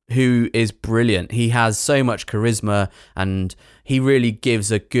 who is brilliant. He has so much charisma and he really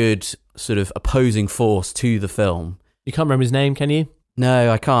gives a good sort of opposing force to the film. You can't remember his name, can you? No,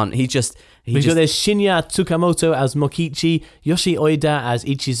 I can't. There's Shinya Tsukamoto as Mokichi, Yoshi Oida as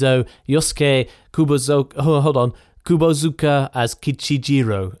Ichizo, Yosuke Kubozuka as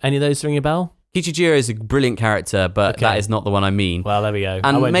Kichijiro. Any of those ring a bell? Kichijiro is a brilliant character, but that is not the one I mean. Well, there we go.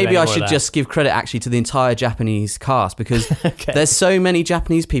 And maybe I should just give credit actually to the entire Japanese cast, because there's so many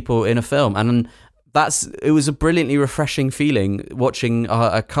Japanese people in a film, and it was a brilliantly refreshing feeling watching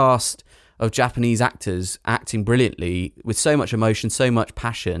a cast of Japanese actors acting brilliantly with so much emotion, so much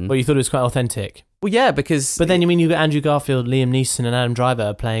passion. Well, you thought it was quite authentic. Well, yeah, because... But then you mean you got Andrew Garfield, Liam Neeson and Adam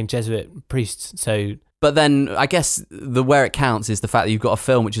Driver playing Jesuit priests, so... But then I guess where it counts is the fact that you've got a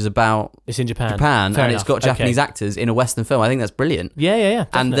film which is about it's in Japan, and Fair it's enough. got Japanese actors in a Western film. I think that's brilliant. Yeah.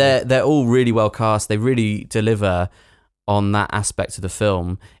 And they're all really well cast. They really deliver on that aspect of the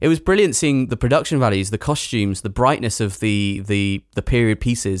film. It was brilliant seeing the production values, the costumes, the brightness of the period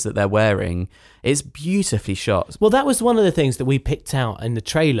pieces that they're wearing. It's beautifully shot. Well, that was one of the things that we picked out in the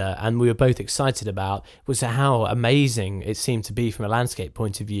trailer and we were both excited about, was how amazing it seemed to be from a landscape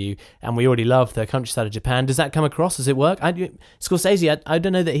point of view. And we already love the countryside of Japan. Does that come across? Does it work? Scorsese, I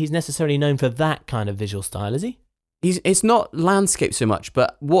don't know that he's necessarily known for that kind of visual style, is he? It's not landscape so much,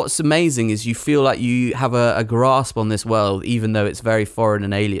 but what's amazing is you feel like you have a grasp on this world, even though it's very foreign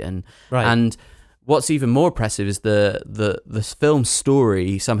and alien. Right. And what's even more impressive is the film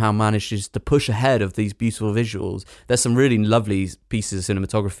story somehow manages to push ahead of these beautiful visuals. There's some really lovely pieces of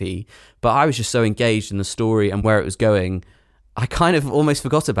cinematography, but I was just so engaged in the story and where it was going, I kind of almost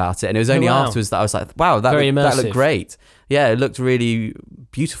forgot about it. And it was only afterwards that I was like, wow, that looked great. Yeah, it looked really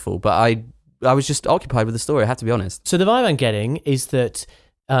beautiful, but I was just occupied with the story, I have to be honest. So the vibe I'm getting is that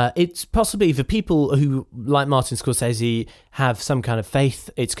it's possibly for people who, like Martin Scorsese, have some kind of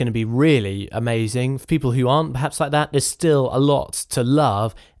faith, it's going to be really amazing. For people who aren't perhaps like that, there's still a lot to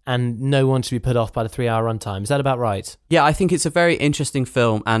love and no one should be put off by the 3-hour runtime. Is that about right? Yeah, I think it's a very interesting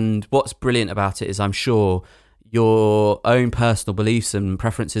film, and what's brilliant about it is I'm sure your own personal beliefs and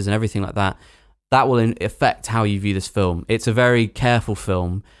preferences and everything like that will affect how you view this film. It's a very careful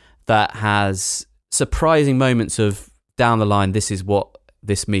film that has surprising moments of down the line, this is what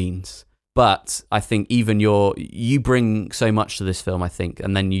this means. But I think even you bring so much to this film, I think,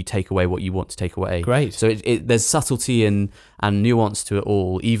 and then you take away what you want to take away. Great. So there's subtlety and nuance to it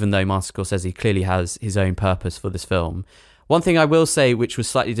all, even though Martin Scorsese clearly has his own purpose for this film. One thing I will say, which was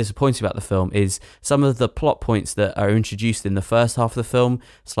slightly disappointing about the film, is some of the plot points that are introduced in the first half of the film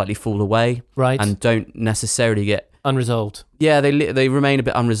slightly fall away. Right. And don't necessarily get unresolved. Yeah, they remain a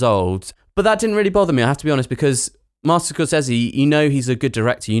bit unresolved. But that didn't really bother me, I have to be honest, because Martin Scorsese, you know he's a good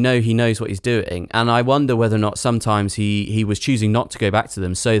director, you know he knows what he's doing, and I wonder whether or not sometimes he was choosing not to go back to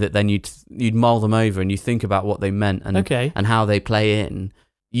them so that then you'd mull them over and you think about what they meant and how they play in.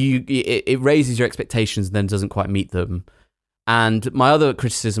 It raises your expectations and then doesn't quite meet them. And my other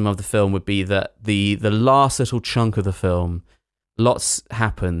criticism of the film would be that the last little chunk of the film, lots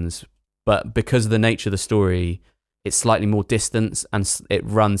happens, but because of the nature of the story, it's slightly more distant and it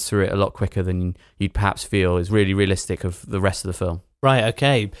runs through it a lot quicker than you'd perhaps feel is really realistic of the rest of the film. Right,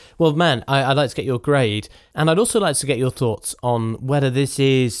 okay. Well, man, I'd like to get your grade, and I'd also like to get your thoughts on whether this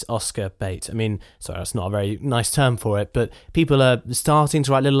is Oscar bait. I mean, sorry, that's not a very nice term for it, but people are starting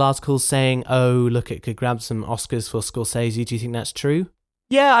to write little articles saying, oh, look, it could grab some Oscars for Scorsese. Do you think that's true?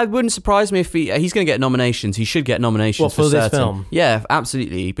 Yeah, it wouldn't surprise me if he's going to get nominations. He should get nominations for this film. Yeah,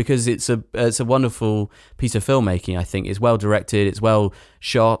 absolutely, because it's a wonderful piece of filmmaking. I think it's well directed, it's well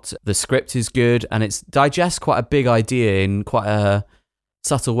shot, the script is good, and it digests quite a big idea in quite a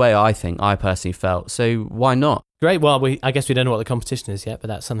subtle way. I personally felt. So why not? Great. Well, I guess we don't know what the competition is yet, but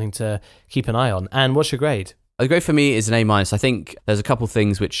that's something to keep an eye on. And what's your grade? The grade for me is an A-. I think there's a couple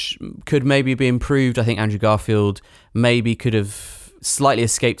things which could maybe be improved. I think Andrew Garfield maybe could have slightly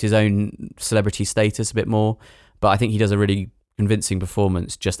escaped his own celebrity status a bit more, but I think he does a really convincing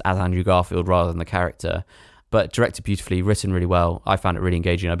performance just as Andrew Garfield rather than the character. But directed beautifully, written really well. I found it really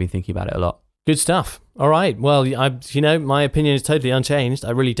engaging. I've been thinking about it a lot. Good stuff. All right. Well, my opinion is totally unchanged.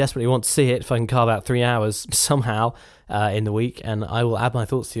 I really desperately want to see it if I can carve out 3 hours somehow in the week, and I will add my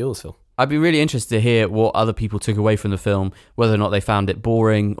thoughts to yours, Phil. I'd be really interested to hear what other people took away from the film, whether or not they found it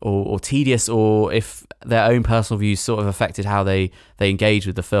boring or tedious, or if their own personal views sort of affected how they engage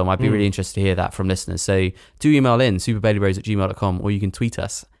with the film. I'd be really interested to hear that from listeners. So do email in superbailybros@gmail.com, or you can tweet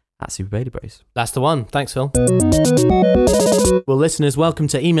us at superbailybros. That's the one. Thanks, Phil. Well, listeners, welcome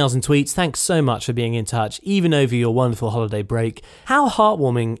to Emails and Tweets. Thanks so much for being in touch, even over your wonderful holiday break. How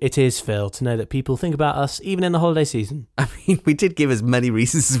heartwarming it is, Phil, to know that people think about us even in the holiday season. I mean, we did give as many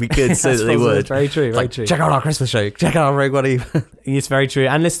reasons as we could so that they would. Very true, very true. Check out our Christmas show. Check out our Rogue One Eve. It's very true.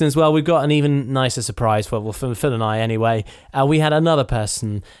 And listeners, well, we've got an even nicer surprise for Phil and I anyway. We had another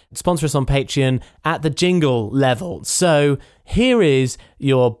person sponsor us on Patreon at the jingle level. So here is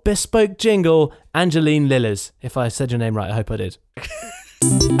your bespoke jingle, Angeline Lillis. If I said your name right, I hope I did.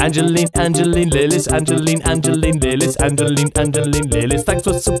 Angeline Lillis, Angeline Lillis. Thanks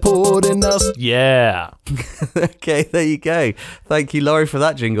for supporting us. Yeah. Okay, there you go. Thank you, Laurie, for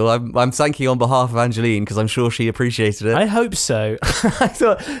that jingle. I'm thanking on behalf of Angeline because I'm sure she appreciated it. I hope so. I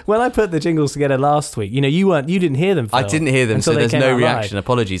thought when I put the jingles together last week, you didn't hear them, Phil. I didn't hear them, so there's no reaction. Live.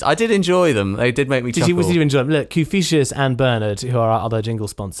 Apologies. I did enjoy them. They did make me chuckle. Did you enjoy them? Look, Confucius and Bernard, who are our other jingle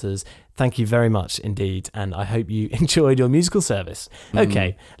sponsors, Thank you very much indeed, and I hope you enjoyed your musical service.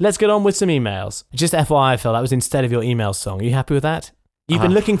 Okay, let's get on with some emails. Just FYI, Phil, that was instead of your email song. Are you happy with that? You've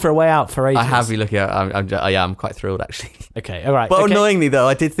been looking for a way out for ages. I have been looking at I'm quite thrilled, actually. Okay, all right. But okay. annoyingly, though,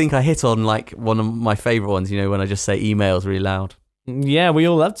 I did think I hit on like one of my favourite ones, when I just say emails really loud. Yeah, we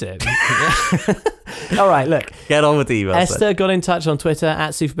all loved it. All right, look. Get on with the emails. Esther got in touch on Twitter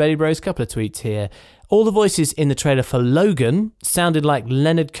at Super Baby Bros. Couple of tweets here. All the voices in the trailer for Logan sounded like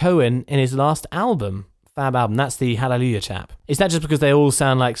Leonard Cohen in his last album. Fab album. That's the Hallelujah chap. Is that just because they all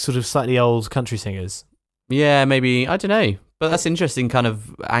sound like sort of slightly old country singers? Yeah, maybe. I don't know. But that's an interesting kind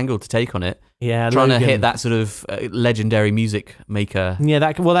of angle to take on it. Yeah, trying Logan. to hit that sort of legendary music maker. Yeah,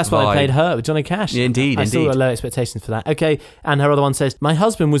 that's why I played Hurt with Johnny Cash. Yeah, indeed. I still got low expectations for that. Okay, and her other one says, my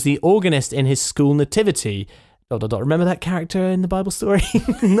husband was the organist in his school nativity. ... Remember that character in the Bible story?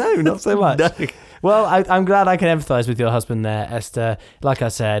 No, not so much. No. Well, I'm glad I can empathise with your husband there, Esther. Like I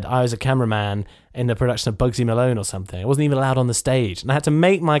said, I was a cameraman in the production of Bugsy Malone or something. I wasn't even allowed on the stage. And I had to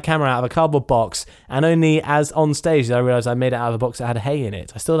make my camera out of a cardboard box, and only as on stage did I realise I made it out of a box that had hay in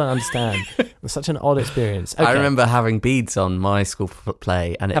it. I still don't understand. It was such an odd experience. Okay. I remember having beads on my school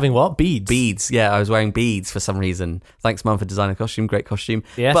play. And having what? Beads? Beads, yeah. I was wearing beads for some reason. Thanks, Mum, for designing a costume. Great costume.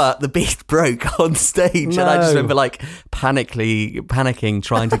 Yes. But the bead broke on stage, and I just remember like panicking,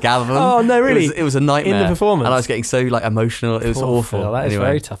 trying to gather them. Oh, no, really? It was a nightmare. In the performance? And I was getting so like emotional. It was awful. Phil, that is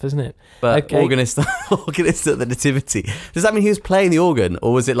very tough, isn't it? But okay. organist at the nativity. Does that mean he was playing the organ,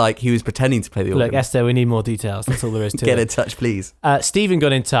 or was it like he was pretending to play the organ? Look, Esther, we need more details. That's all there is to it. Get in touch, please. Stephen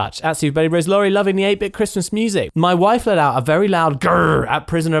got in touch at Super Baby Bros. Laurie, loving the 8-bit Christmas music. My wife let out a very loud grrr at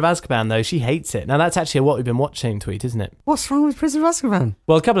Prisoner of Azkaban, though. She hates it. Now, that's actually a What We've Been Watching tweet, isn't it? What's wrong with Prisoner of Azkaban?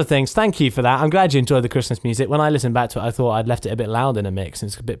 Well, a couple of things. Thank you for that. I'm glad you enjoyed the Christmas music. When I listened back to it, I thought I'd left it a bit loud in a mix, and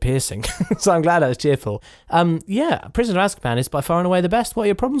it's a bit piercing. So I'm glad I was cheerful. Yeah, Prisoner of Azkaban is by far and away the best. What are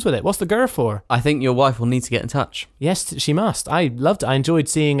your problems with it? What's the grrr for? I think your wife will need to get in touch. Yes, she must. I loved it. I enjoyed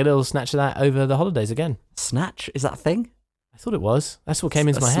seeing a little snatch of that over the holidays again. Snatch? Is that a thing? I thought it was. That's what came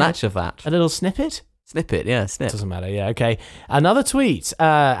into my head. A snatch of that. A little snippet? Snippet, yeah, snip. Doesn't matter, yeah, okay. Another tweet.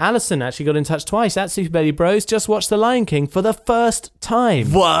 Alison actually got in touch twice at Super Baby Bros. Just watched The Lion King for the first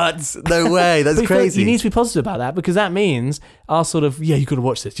time. What? No way, that's crazy. You need to be positive about that, because that means our sort of, you got to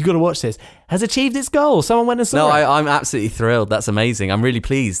watch this, has achieved its goal. Someone went and saw it. I'm absolutely thrilled. That's amazing. I'm really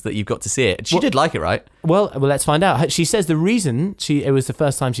pleased that you've got to see it. She did like it, right? Well, let's find out. She says the reason it was the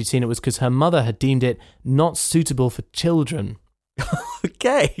first time she'd seen it was because her mother had deemed it not suitable for children.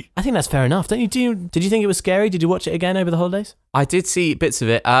 Okay. I think that's fair enough. Don't you? Did you think it was scary? Did you watch it again over the holidays? I did see bits of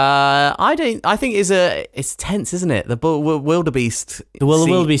it. I think it's tense, isn't it? The wildebeest. The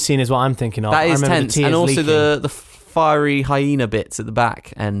wildebeest scene is what I'm thinking of. That is tense, and also leaking. the fiery hyena bits at the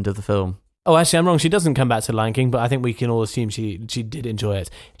back end of the film. Oh, actually, I'm wrong. She doesn't come back to Lion King, but I think we can all assume she did enjoy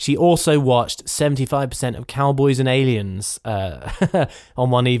it. She also watched 75% of Cowboys and Aliens on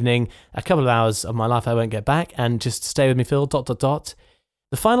one evening. A couple of hours of my life I won't get back, and just stay with me, Phil. ...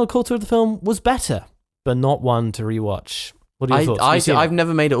 The final quarter of the film was better, but not one to rewatch. What are your thoughts? I've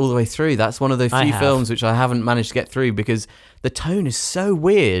never made it all the way through. That's one of those few films which I haven't managed to get through because the tone is so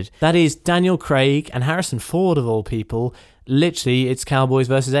weird. That is Daniel Craig and Harrison Ford, of all people. Literally, it's Cowboys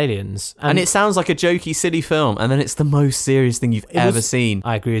versus Aliens. And it sounds like a jokey, silly film, and then it's the most serious thing you've ever seen.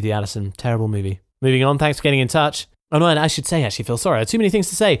 I agree with you, Alison. Terrible movie. Moving on, thanks for getting in touch. Oh no, and I should say, actually, Phil, sorry, I have too many things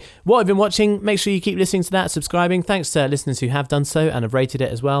to say. What I've been watching, make sure you keep listening to that, subscribing. Thanks to listeners who have done so and have rated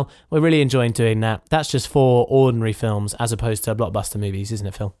it as well. We're really enjoying doing that. That's just for ordinary films as opposed to blockbuster movies, isn't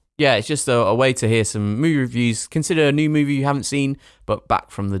it, Phil? Yeah, it's just a way to hear some movie reviews. Consider a new movie you haven't seen, but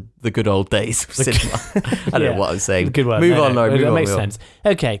back from the good old days of cinema. I don't know what I'm saying. Good word. Move on, Laurie. That makes sense.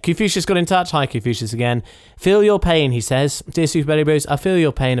 Okay, Confucius got in touch. Hi, Confucius again. Feel your pain, he says. Dear Super Baby Bros, I feel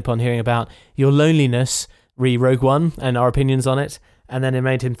your pain upon hearing about your loneliness, Rogue One, and our opinions on it. And then it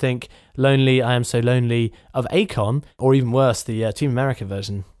made him think, Lonely, I Am So Lonely of Akon, or even worse, the Team America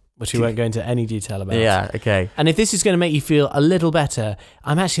version, which we won't go into any detail about. Yeah, okay. And if this is going to make you feel a little better,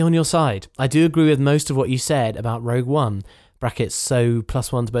 I'm actually on your side. I do agree with most of what you said about Rogue One. Brackets, so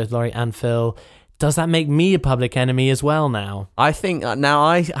 +1 to both Laurie and Phil. Does that make me a public enemy as well now? I think now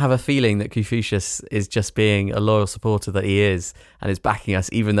I have a feeling that Confucius is just being a loyal supporter that he is and is backing us,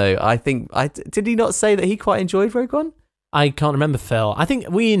 even though did he not say that he quite enjoyed Rogue One? I can't remember, Phil. I think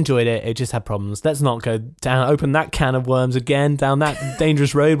we enjoyed it. It just had problems. Let's not go open that can of worms again, down that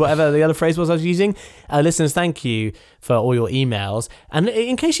dangerous road, whatever the other phrase was I was using. Listeners, thank you for all your emails. And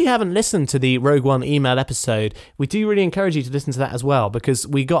in case you haven't listened to the Rogue One email episode, we do really encourage you to listen to that as well, because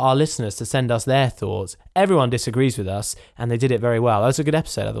we got our listeners to send us their thoughts. Everyone disagrees with us, and they did it very well. That was a good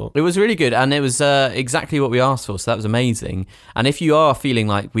episode, I thought. It was really good, and it was exactly what we asked for, so that was amazing. And if you are feeling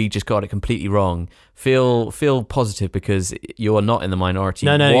like we just got it completely wrong, feel positive, because you're not in the minority.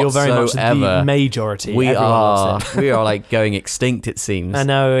 No, you're very much the majority. We are like going extinct, it seems. I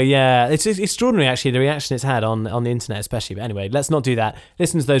know, yeah. It's extraordinary, actually, the reaction it's had on the internet, especially. But anyway, let's not do that.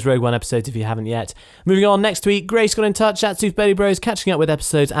 Listen to those Rogue One episodes if you haven't yet. Moving on, next week, Grace got in touch at Super Baby Bros, catching up with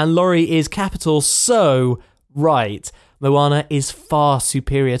episodes, and Laurie is capital so right. Moana is far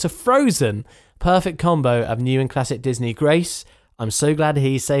superior to Frozen. Perfect combo of new and classic Disney. Grace, I'm so glad to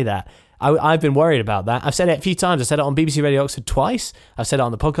hear you say that. I've been worried about that. I've said it a few times. I said it on BBC Radio Oxford twice. I've said it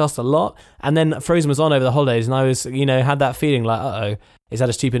on the podcast a lot. And then Frozen was on over the holidays, and I was, had that feeling like, uh-oh, is that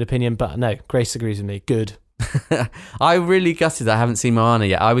a stupid opinion? But no, Grace agrees with me. Good. I'm really gutted that I haven't seen Moana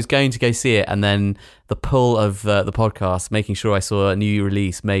yet. I was going to go see it, and then the pull of the podcast, making sure I saw a new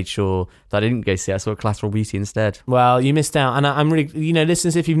release, made sure that I didn't go see it. I saw Collateral Beauty instead. Well, you missed out. And I'm really,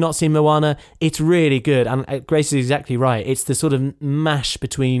 listeners, if you've not seen Moana, it's really good. And Grace is exactly right. It's the sort of mash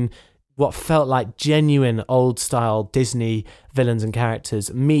between what felt like genuine old-style Disney villains and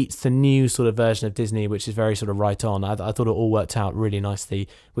characters meets the new sort of version of Disney, which is very sort of right on. I thought it all worked out really nicely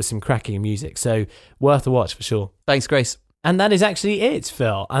with some cracking music. So worth a watch for sure. Thanks, Grace. And that is actually it,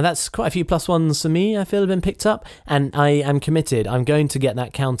 Phil. And that's quite a few +1s for me, I feel, have been picked up. And I am committed. I'm going to get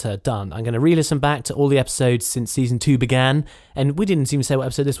that counter done. I'm going to re-listen back to all the episodes since season 2 began. And we didn't even say what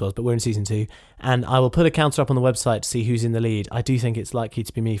episode this was, but we're in season 2. And I will put a counter up on the website to see who's in the lead. I do think it's likely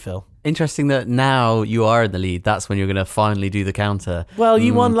to be me, Phil. Interesting that now you are in the lead. That's when you're going to finally do the counter. Well,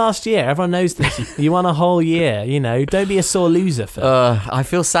 you won last year. Everyone knows this. You won a whole year. Don't be a sore loser, Phil. I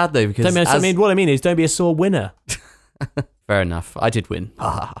feel sad, though, because... what I mean is don't be a sore winner. Fair enough. I did win.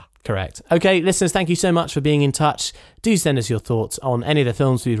 Correct. Okay, listeners, thank you so much for being in touch. Do send us your thoughts on any of the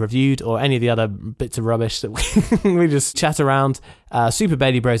films we've reviewed or any of the other bits of rubbish that we just chat around.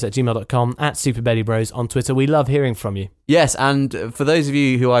 superbellybros@gmail.com, @superbellybros on Twitter. We love hearing from you. Yes, and for those of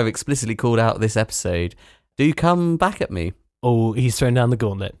you who I've explicitly called out this episode, do come back at me. Oh, he's thrown down the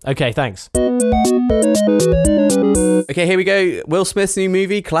gauntlet. Okay, thanks. Okay, here we go. Will Smith's new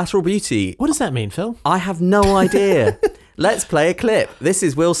movie, Collateral Beauty. What does that mean, Phil? I have no idea. Let's play a clip. This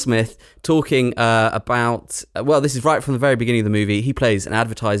is Will Smith talking about... this is right from the very beginning of the movie. He plays an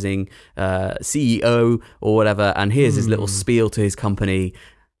advertising CEO or whatever, and here's his little spiel to his company.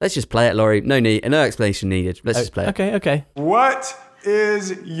 Let's just play it, Laurie. No explanation needed. Let's just play it. Okay. What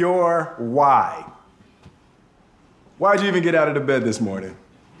is your why? Why'd you even get out of the bed this morning?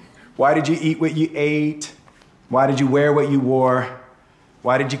 Why did you eat what you ate? Why did you wear what you wore?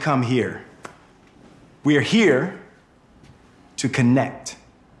 Why did you come here? We are here to connect.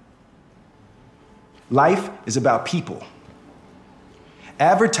 Life is about people.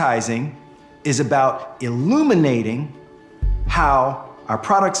 Advertising is about illuminating how our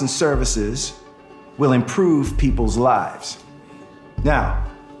products and services will improve people's lives. Now,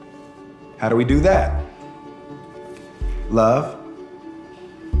 how do we do that? Love,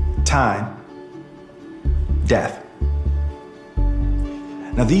 time, death.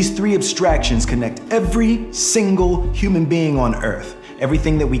 Now, these 3 abstractions connect every single human being on earth.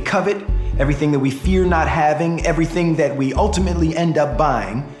 Everything that we covet, everything that we fear not having, everything that we ultimately end up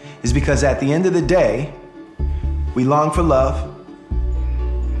buying is because at the end of the day, we long for love,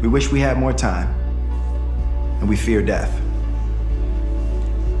 we wish we had more time, and we fear death.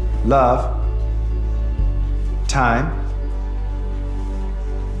 Love, time,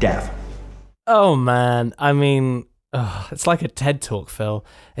 death. Oh man, I mean, it's like a TED Talk, Phil.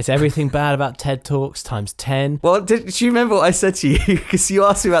 It's everything bad about TED Talks times 10. Well, did you remember what I said to you? Because you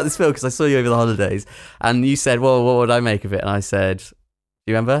asked me about this film because I saw you over the holidays, and you said, well, what would I make of it? And I said, do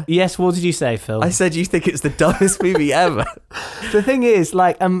you remember? Yes, what did you say, Phil? I said you think it's the dumbest movie ever. The thing is,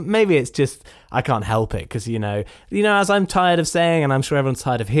 maybe it's just, I can't help it, because, as I'm tired of saying, and I'm sure everyone's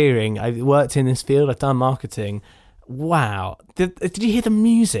tired of hearing, I've worked in this field, I've done marketing. Wow. Did you hear the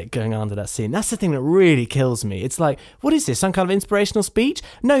music going on to that scene? That's the thing that really kills me. It's like, what is this? Some kind of inspirational speech?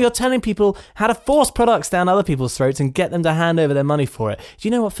 No, you're telling people how to force products down other people's throats and get them to hand over their money for it. Do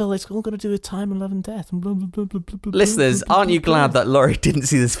you know what, Phil? It's all got to do with time and love and death. And blah, blah, blah, blah, blah, blah, listeners, aren't you glad that Laurie didn't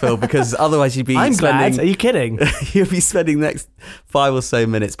see this film? Because otherwise you'd be I'm glad. Are you kidding? You'll be spending the next 5 or so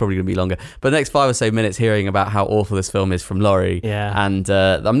minutes, probably going to be longer, but the next 5 or so minutes hearing about how awful this film is from Laurie. Yeah. And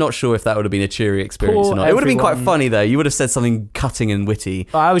I'm not sure if that would have been a cheery experience or not. It would have been quite funny, though. You would have said something cutting and witty.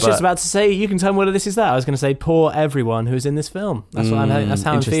 I was just about to say, you can tell me whether this is that. I was going to say, poor everyone who's in this film. That's what that's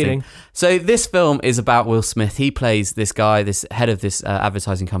how I'm feeling. So this film is about Will Smith. He plays this guy, this head of this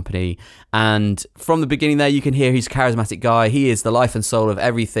advertising company, and from the beginning there, you can hear he's a charismatic guy. He is the life and soul of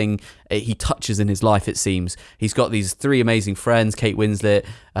everything he touches in his life, it seems. He's got these three amazing friends, Kate Winslet,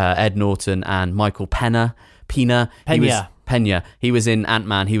 Ed Norton, and Michael Pena. He was in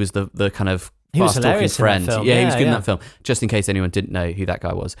Ant-Man. He was the kind of fast-talking friend. Yeah, he was good in that film. Just in case anyone didn't know who that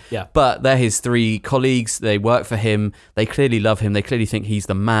guy was. Yeah. But they're his three colleagues. They work for him. They clearly love him. They clearly think he's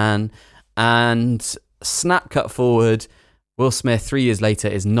the man. And snap cut forward, Will Smith 3 years later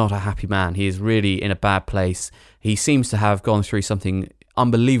is not a happy man. He is really in a bad place. He seems to have gone through something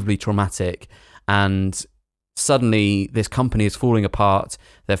unbelievably traumatic, and suddenly this company is falling apart.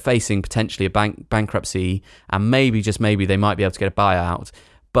 They're facing potentially a bankruptcy, and maybe, just maybe, they might be able to get a buyout.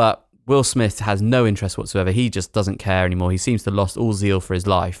 But Will Smith has no interest whatsoever. He just doesn't care anymore. He seems to have lost all zeal for his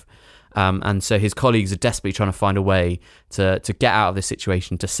life. And so his colleagues are desperately trying to find a way to get out of this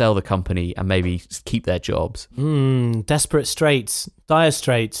situation, to sell the company and maybe keep their jobs. Desperate straits, dire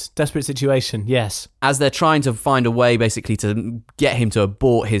straits, desperate situation, yes. As they're trying to find a way basically to get him to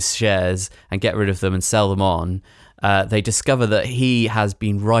abort his shares and get rid of them and sell them on, they discover that he has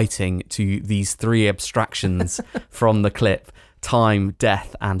been writing to these three abstractions from the clip: time,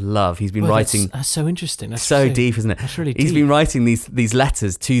 death, and love. He's been writing. That's so interesting. That's so deep, isn't it? That's really deep. He's been writing these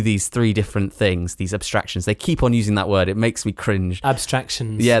letters to these three different things, these abstractions. They keep on using that word. It makes me cringe.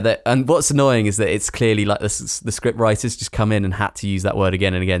 Abstractions. Yeah, and what's annoying is that it's clearly like the script writers just come in and had to use that word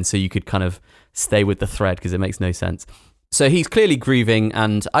again and again, so you could kind of stay with the thread because it makes no sense. So he's clearly grieving,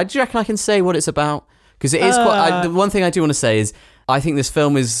 and do you reckon I can say what it's about? Because it is quite. The one thing I do want to say is I think this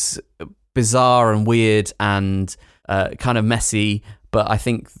film is bizarre and weird and kind of messy, but I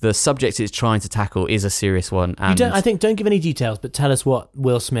think the subject it's trying to tackle is a serious one. And don't give any details, but tell us what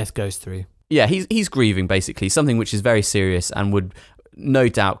Will Smith goes through. Yeah, he's grieving, basically, something which is very serious and would no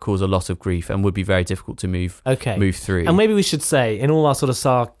doubt cause a lot of grief and would be very difficult to move through. And maybe we should say, in all our sort of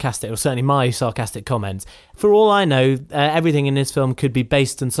sarcastic, or certainly my sarcastic comments, for all I know, everything in this film could be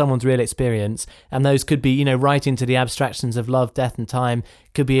based on someone's real experience, and those could be, right into the abstractions of love, death, and time.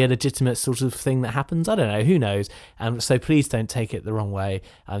 Could be a legitimate sort of thing that happens. I don't know. Who knows? So please don't take it the wrong way.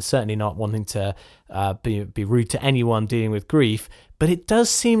 I'm certainly not wanting to be rude to anyone dealing with grief, but it does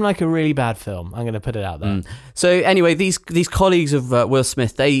seem like a really bad film. I'm going to put it out there. So anyway, these colleagues of Will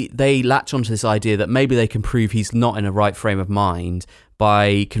Smith, they latch onto this idea that maybe they can prove he's not in a right frame of mind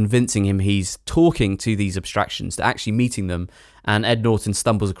by convincing him he's talking to these abstractions, to actually meeting them. And Ed Norton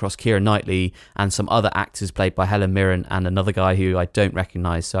stumbles across Keira Knightley and some other actors played by Helen Mirren and another guy who I don't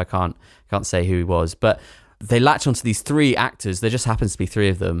recognise, so I can't say who he was. But they latch onto these three actors. There just happens to be three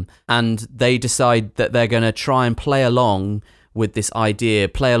of them, and they decide that they're going to try and play along with this idea,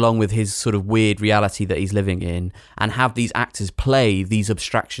 play along with his sort of weird reality that he's living in, and have these actors play these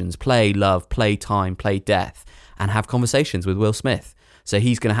abstractions, play love, play time, play death, and have conversations with Will Smith. So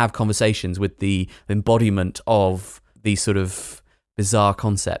he's going to have conversations with the embodiment of these sort of bizarre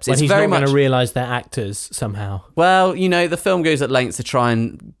concepts. Well, he's very much going to realise they're actors somehow. Well, the film goes at lengths to try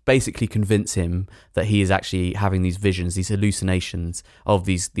and basically convince him that he is actually having these visions, these hallucinations of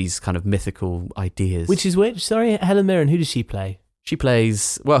these kind of mythical ideas. Which? Sorry, Helen Mirren, who does she play? She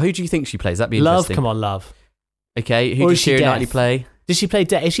plays... Well, who do you think she plays? That'd be interesting. Love, come on, Love. Okay, who does Keira Knightley play? Does she play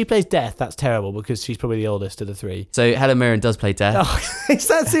Death? If she plays Death, that's terrible because she's probably the oldest of the three. So Helen Mirren does play Death. Oh, is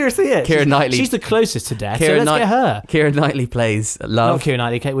that seriously it? Keira Knightley. She's the closest to Death, so let's get her. Keira Knightley plays Love. Not Keira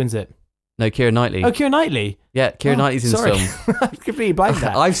Knightley, Kate Winslet. No, Keira Knightley. Oh, Keira Knightley. Yeah, Keira Knightley's in this film. I completely blanked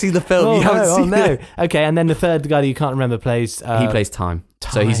that. I've seen the film. You haven't seen it. Okay, and then the third guy that you can't remember plays... he plays Time.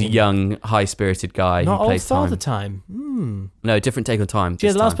 So he's a young, high-spirited guy who plays Time. Not Old Father Time. No, different take on Time.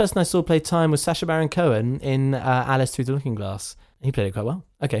 Yeah, the last person I saw play Time was Sacha Baron Cohen in Alice Through the Looking Glass. He played it quite well.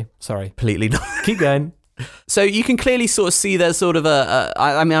 Okay, sorry. Completely not. Keep going. So you can clearly sort of see there's sort of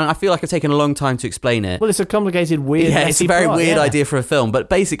I feel like I've taken a long time to explain it. Well, it's a complicated, weird, yeah, it's a very weird idea for a film, but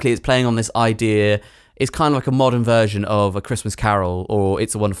basically it's playing on this idea. It's kind of like a modern version of A Christmas Carol or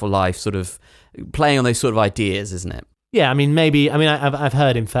It's a Wonderful Life, sort of playing on those sort of ideas, isn't it? Yeah, I've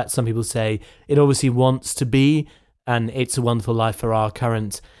heard, in fact, some people say it obviously wants to be an It's a Wonderful Life for our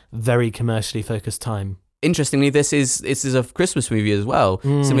current, very commercially focused time. Interestingly, this is a Christmas movie as well,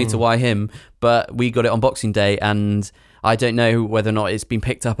 similar to Why Him, but we got it on Boxing Day, and I don't know whether or not it's been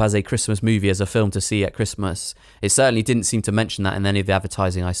picked up as a Christmas movie, as a film to see at Christmas. It certainly didn't seem to mention that in any of the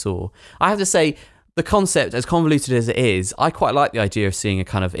advertising I saw. I have to say, the concept, as convoluted as it is, I quite like the idea of seeing a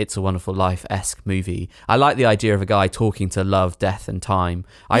kind of It's a Wonderful Life-esque movie. I like the idea of a guy talking to love, death, and time.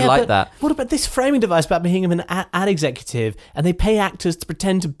 I like that. What about this framing device about being an ad executive, and they pay actors to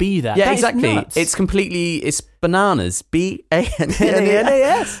pretend to be that? Yeah, That is exactly. nuts. It's bananas.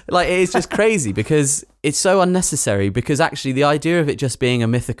 BANANAS. Like, it's just crazy because it's so unnecessary, because actually the idea of it just being a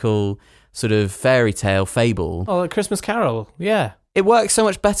mythical sort of fairy tale fable. Oh, like Christmas Carol, yeah. It works so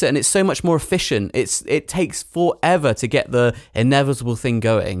much better and it's so much more efficient. It takes forever to get the inevitable thing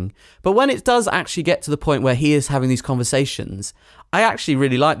going. But when it does actually get to the point where he is having these conversations, I actually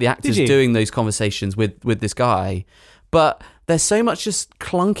really like the actors doing those conversations with this guy. But there's so much just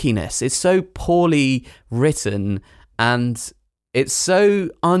clunkiness. It's so poorly written and it's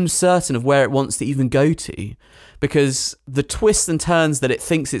so uncertain of where it wants to even go to, because the twists and turns that it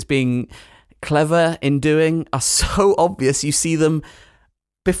thinks it's being clever in doing are so obvious. You see them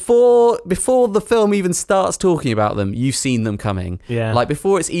before the film even starts talking about them. You've seen them coming. Yeah. Like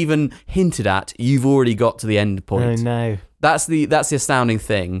before it's even hinted at, you've already got to the end point. Oh no. That's the astounding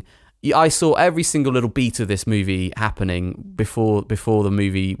thing. I saw every single little beat of this movie happening before the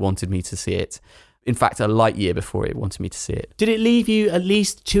movie wanted me to see it. In fact, a light year before it wanted me to see it. Did it leave you at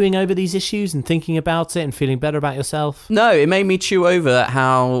least chewing over these issues and thinking about it and feeling better about yourself? No, it made me chew over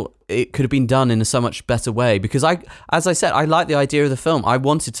how it could have been done in a so much better way, because as I said, I like the idea of the film. I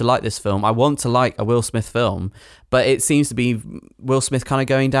wanted to like this film. I want to like a Will Smith film, but it seems to be Will Smith kind of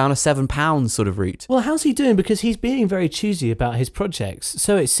going down a £7 sort of route. Well, how's he doing? Because he's being very choosy about his projects,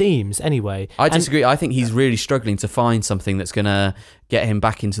 so it seems, anyway. I disagree. I think he's really struggling to find something that's going to get him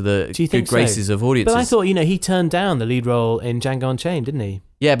back into the good graces of audiences. But I thought, he turned down the lead role in Django Unchained, didn't he?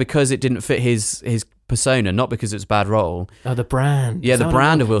 Yeah, because it didn't fit his persona, not because it's a bad role. Oh, the brand. Yeah, the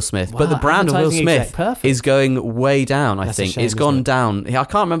brand of Will Smith. Wow, but the brand of Will Smith perfect. is going way down, I That's a think. shame, It's gone isn't it? down. I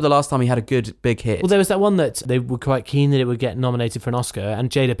can't remember the last time he had a good big hit. Well, there was that one that they were quite keen that it would get nominated for an Oscar, and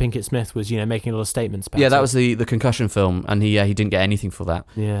Jada Pinkett Smith was, making a lot of statements about it. Yeah, that was the concussion film, and he didn't get anything for that.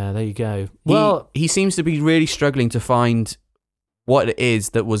 Yeah, there you go. He seems to be really struggling to find what it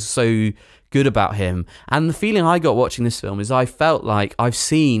is that was so good about him. And the feeling I got watching this film is I felt like I've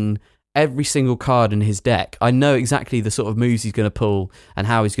seen every single card in his deck. I know exactly the sort of moves he's going to pull and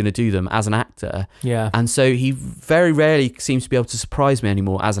how he's going to do them as an actor. Yeah. And so he very rarely seems to be able to surprise me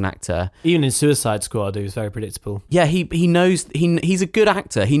anymore as an actor. Even in Suicide Squad, he was very predictable. Yeah, he knows, he's a good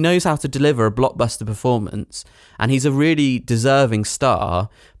actor. He knows how to deliver a blockbuster performance, and he's a really deserving star.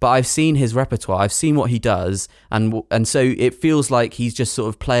 But I've seen his repertoire. I've seen what he does, and so it feels like he's just sort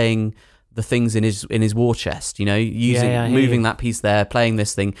of playing the things in his war chest, moving that piece there, playing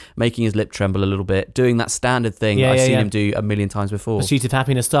this thing, making his lip tremble a little bit, doing that standard thing that I've seen him do a million times before. Pursuit of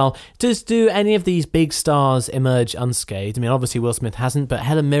Happiness style. Do any of these big stars emerge unscathed? I mean, obviously Will Smith hasn't, but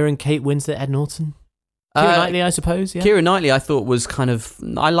Helen Mirren, Kate Winslet, Ed Norton? Keira Knightley, I suppose. Yeah. Keira Knightley, I thought was kind of.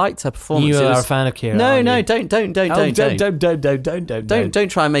 I liked her performance. You are a fan of Keira. No, don't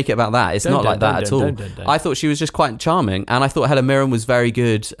try and make it about that. It's not like that at all. I thought she was just quite charming, and I thought Helen Mirren was very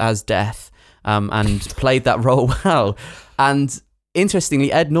good as Death, and played that role well. And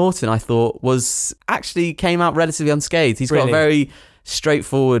interestingly, Ed Norton, I thought, came out relatively unscathed. He's got a very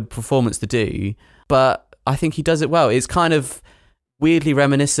straightforward performance to do, but I think he does it well. It's kind of weirdly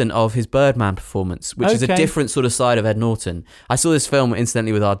reminiscent of his Birdman performance, which is a different sort of side of Ed Norton. I saw this film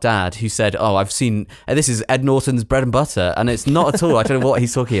incidentally with our dad, who said, I've seen, this is Ed Norton's bread and butter, and it's not at all. I don't know what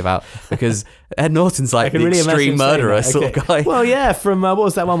he's talking about, because Ed Norton's like the really extreme murderer sort of guy. Well, yeah, from what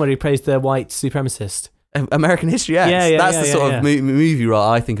was that one where he praised the white supremacist? American History X. Yeah, that's the sort of movie role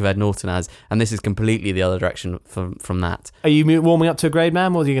I think of Ed Norton as, and this is completely the other direction from that. Are you warming up to a grade,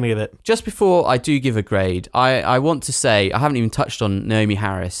 man? What are you going to give it? Just before I do give a grade, I want to say, I haven't even touched on Naomi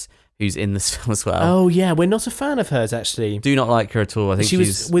Harris, who's in this film as well. Oh yeah, we're not a fan of hers, actually. Do not like her at all. I think she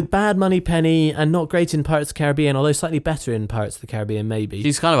was with Bad Money Penny and not great in Pirates of the Caribbean, although slightly better in Pirates of the Caribbean, maybe.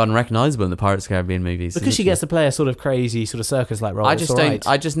 She's kind of unrecognisable in the Pirates of the Caribbean movies. Because she gets to play a sort of crazy, sort of circus-like role. I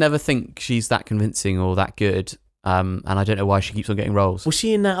just never think she's that convincing or that good. And I don't know why she keeps on getting roles. Was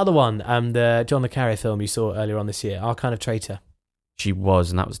she in that other one, the John le Carré film you saw earlier on this year, Our Kind of Traitor? She was,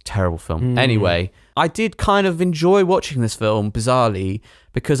 and that was a terrible film. Anyway, I did kind of enjoy watching this film, bizarrely,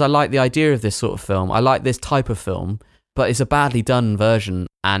 because I like the idea of this sort of film. I like this type of film, but it's a badly done version,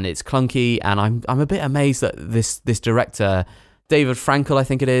 and it's clunky, and I'm a bit amazed that this director, David Frankel, I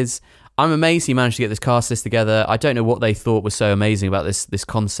think it is, I'm amazed he managed to get this cast list together. I don't know what they thought was so amazing about this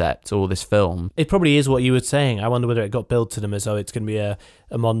concept or this film. It probably is what you were saying. I wonder whether it got billed to them as, it's going to be a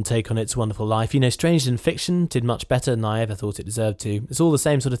modern take on It's a Wonderful Life. Stranger Than Fiction did much better than I ever thought it deserved to. It's all the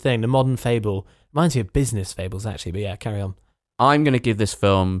same sort of thing. The modern fable. Reminds me of business fables, actually, but yeah, carry on. I'm going to give this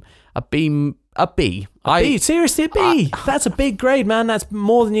film a B A B. B? Seriously, a B? That's a big grade, man. That's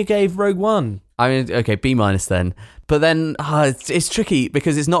more than you gave Rogue One. I mean, okay, B- then. But then it's tricky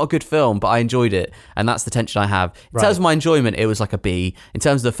because it's not a good film, but I enjoyed it, and that's the tension I have. In terms of my enjoyment, it was like a B. In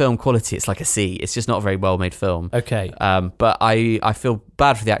terms of the film quality, it's like a C. It's just not a very well-made film. Okay. But I feel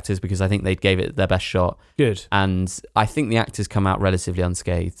bad for the actors because I think they gave it their best shot. Good. And I think the actors come out relatively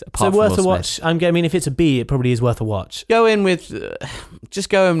unscathed. So worth a watch. I mean, if it's a B, it probably is worth a watch. Go in with, just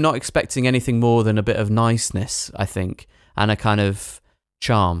go in not expecting anything more than a bit of niceness, I think, and a kind of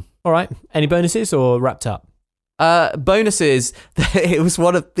charm. All right. Any bonuses or wrapped up? Bonuses. It was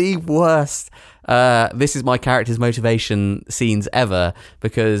one of the worst. This is my character's motivation scenes ever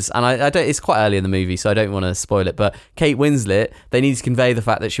because, and I don't. It's quite early in the movie, so I don't want to spoil it. But Kate Winslet, they need to convey the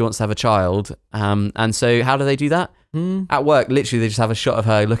fact that she wants to have a child. And so how do they do that? At work, literally, they just have a shot of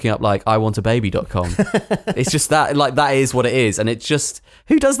her looking up like "iwantababy.com." It's just that, like, that is what it is, and it's just,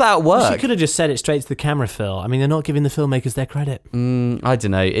 who does that at work? She could have just said it straight to the camera, Phil. I mean, they're not giving the filmmakers their credit. I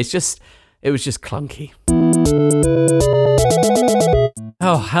don't know. It was just clunky.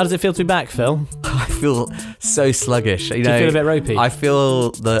 Oh, how does it feel to be back, Phil? I feel so sluggish. Do you feel a bit ropey? I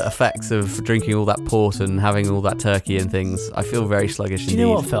feel the effects of drinking all that port and having all that turkey and things. I feel very sluggish indeed. Do you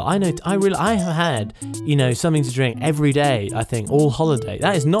know what, Phil? I have had, something to drink every day, I think, all holiday.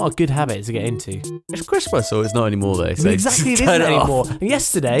 That is not a good habit to get into. It's Christmas, or it's not anymore, though. So exactly, it isn't anymore. And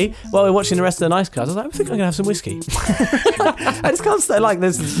yesterday, while we were watching the rest of the Nice Guys, I was like, I think I'm going to have some whiskey. I just can't stay like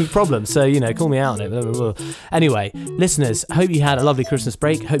there's some problems, so, call me out on it. Anyway, listeners, hope you had a lovely Christmas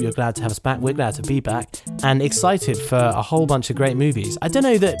break. Hope you're glad to have us back. We're glad to be back and excited for a whole bunch of great movies. I don't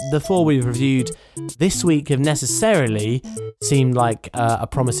know that the four we've reviewed this week have necessarily seemed like a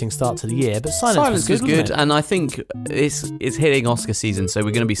promising start to the year, but Silence was good, and I think it's hitting Oscar season, so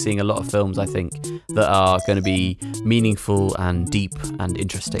we're going to be seeing a lot of films, I think, that are going to be meaningful and deep and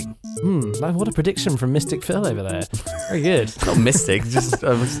interesting. What a prediction from Mystic Phil over there. Very good. Not Mystic, just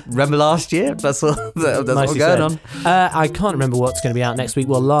remember last year? That's what's going on. I can't remember what's going to be out next week.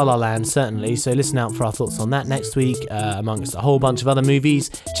 Well, La La Land, certainly. So listen out for our thoughts on that next week, amongst a whole bunch of other movies.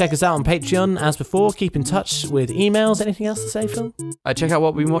 Check us out on Patreon, as before. Keep in touch with emails. Anything else to say, Phil? Check out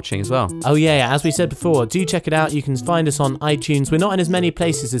what we've been watching as well. Oh, yeah. As we said before, do check it out. You can find us on iTunes. We're not in as many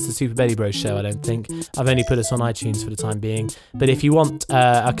places as the Super Belly Bros show, I don't think. I've only put us on iTunes for the time being. But if you want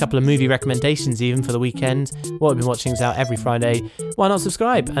a couple of movie recommendations even for the weekend, what we've been watching is out every Friday. Why not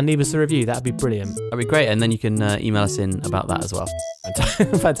subscribe and leave us a review? That'd be brilliant. That'd be great. And then you can email us in about that as well.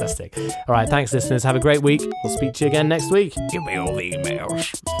 Fantastic. All right, thanks, listeners. Have a great week. We'll speak to you again next week. Give me all the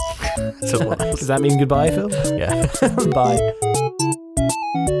emails. Does that mean goodbye, Phil? Yeah. Bye.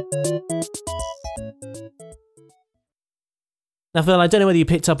 Now, Phil, I don't know whether you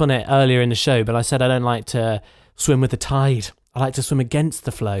picked up on it earlier in the show, but I said I don't like to swim with the tide. I like to swim against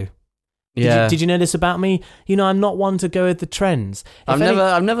the flow. Did you know this about me? I'm not one to go with the trends. I've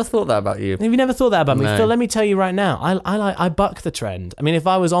never thought that about you. Have you never thought that about me? No. Phil, let me tell you right now. I buck the trend. I mean, if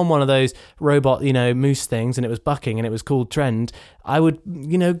I was on one of those robot, moose things and it was bucking and it was called trend, I would,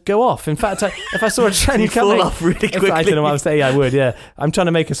 go off. In fact, if I saw a trend coming, fall off really quickly. I don't know what I'm saying. Yeah, I would. Yeah, I'm trying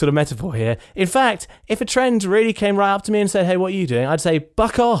to make a sort of metaphor here. In fact, if a trend really came right up to me and said, "Hey, what are you doing?" I'd say,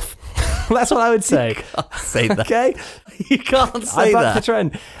 "Buck off." That's what I would say. You can't say that. Okay? You can't say I buck that. the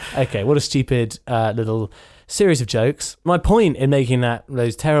trend. Okay, what a stupid little series of jokes. My point in making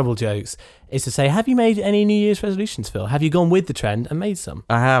those terrible jokes is to say, have you made any New Year's resolutions, Phil? Have you gone with the trend and made some?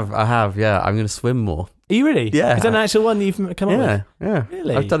 I have, yeah. I'm going to swim more. Are you really? Yeah. Is that an actual one you've come up with? Yeah.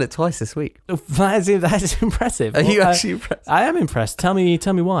 Really? I've done it twice this week. That is impressive. Are you actually impressed? I am impressed. Tell me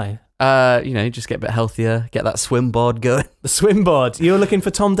why. Just get a bit healthier, get that swim bod going. The swim bod. You're looking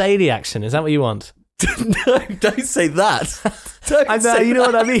for Tom Daly action. Is that what you want? No, don't say that. You know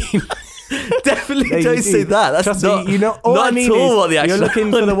what I mean. Definitely don't say that. That's not, all not I mean at all is what the action. You're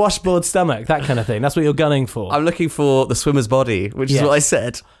looking for the washboard stomach, that kind of thing. That's what you're gunning for. I'm looking for the swimmer's body, which is what I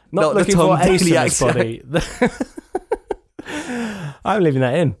said. Not looking the Tom for a Daly swimmer's body. I'm leaving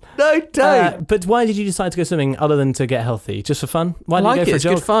that in. No, don't. But why did you decide to go swimming other than to get healthy? Just for fun? Why did I like you go for it's a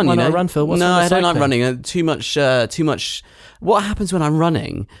jog? good fun. Why not run, Phil? No, I don't like running. Too much. What happens when I'm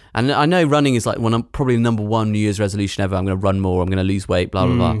running? And I know running is like when I'm probably number one New Year's resolution ever. I'm going to run more. I'm going to lose weight. Blah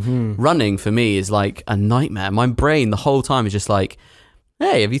blah blah. Running for me is like a nightmare. My brain the whole time is just like,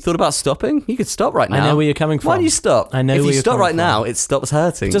 hey, have you thought about stopping? You could stop right now. I know where you're coming from. Why don't you stop? I know if where you you're stop coming right from. now, it stops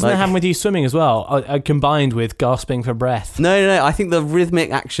hurting. Doesn't that happen with you swimming as well, combined with gasping for breath? No. I think the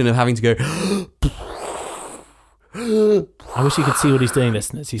rhythmic action of having to go. I wish you could see what he's doing,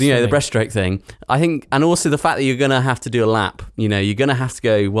 listeners. He's the breaststroke thing. I think, and also the fact that you're going to have to do a lap. You're going to have to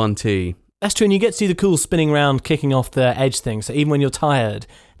go 1, 2. That's true, and you get to see the cool spinning round, kicking off the edge thing. So even when you're tired,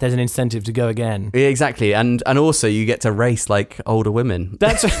 there's an incentive to go again. Yeah, exactly. And also you get to race like older women.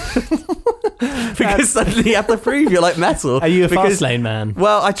 That's because suddenly you have to prove you're like metal. Are you a fast lane man?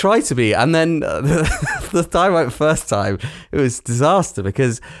 Well, I try to be, and then the time I went first time, it was disaster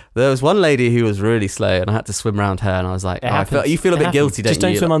because there was one lady who was really slow, and I had to swim around her, and I was like, you feel a bit guilty, don't you? Just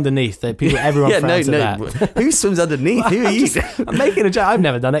don't swim underneath. Everyone frowns at that. Who swims underneath? Who are you? I'm making a joke. I've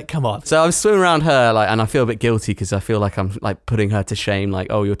never done it. Come on. So I was swimming around her, like, and I feel a bit guilty because I feel like I'm like putting her to shame, like,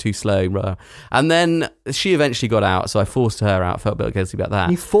 oh, you're too slow, bro. And then she eventually got out, so I forced her out. Felt a bit guilty about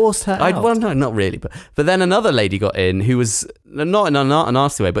that. You forced her out? Well, no, not really, but then another lady got in who was not in a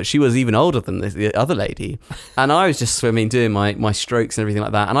nasty way, but she was even older than the other lady, and I was just swimming, doing my strokes and everything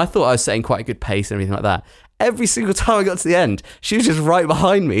like that, and I thought I was setting quite a good pace and everything like that. Every single time I got to the end, she was just right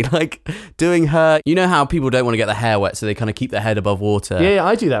behind me, like doing her. You know how people don't want to get their hair wet, so they kind of keep their head above water. Yeah,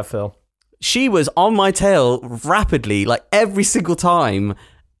 I do that, Phil. She was on my tail rapidly, like every single time.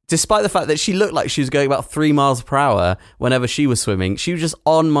 Despite the fact that she looked like she was going about 3 miles per hour whenever she was swimming, she was just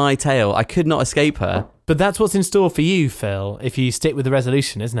on my tail. I could not escape her. But that's what's in store for you, Phil, if you stick with the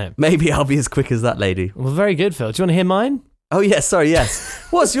resolution, isn't it? Maybe I'll be as quick as that lady. Well, very good, Phil. Do you want to hear mine? Oh, yes. Sorry, yes.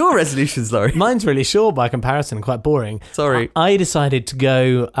 What's your resolutions, Laurie? Mine's really short by comparison, quite boring. Sorry. I decided to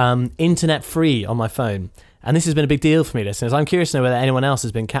go internet free on my phone. And this has been a big deal for me, listeners. I'm curious to know whether anyone else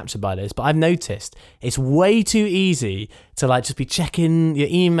has been captured by this, but I've noticed it's way too easy to like just be checking your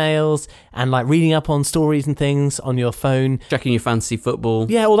emails and like reading up on stories and things on your phone. Checking your fantasy football.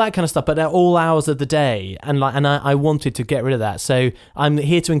 Yeah, all that kind of stuff, but at all hours of the day. And I wanted to get rid of that. So I'm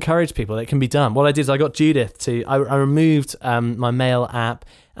here to encourage people that it can be done. What I did is I got Judith I removed my mail app,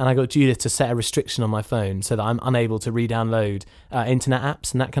 and I got Judith to set a restriction on my phone so that I'm unable to re-download internet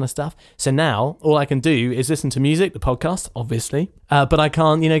apps and that kind of stuff. So now all I can do is listen to music, the podcast, obviously, but I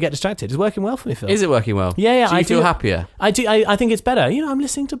can't, get distracted. It's working well for me, Phil. Is it working well? Yeah. Do you feel happier? I do. I think it's better. I'm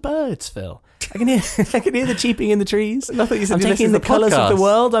listening to birds, Phil. I can hear the cheeping in the trees. I thought you said I'm you taking the colours of the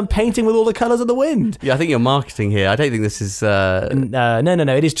world. I'm painting with all the colours of the wind. Yeah, I think you're marketing here. I don't think this is... No,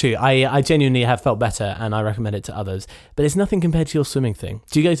 it is true. I genuinely have felt better, and I recommend it to others. But it's nothing compared to your swimming thing.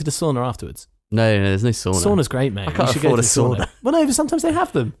 Do you go to the sauna afterwards? No, there's no sauna. Sauna's great, mate. I can't afford a sauna. Well, no, but sometimes they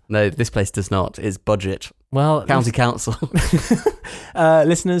have them. No, this place does not. It's budget. Well, County Council.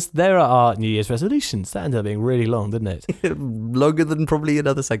 Listeners, there are our New Year's resolutions. That ended up being really long, didn't it? Longer than probably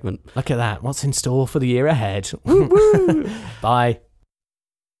another segment. Look at that. What's in store for the year ahead? Woo, woo. Bye.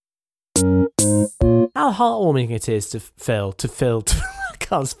 How heartwarming it is to Phil. I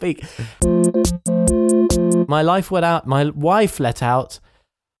can't speak. My wife let out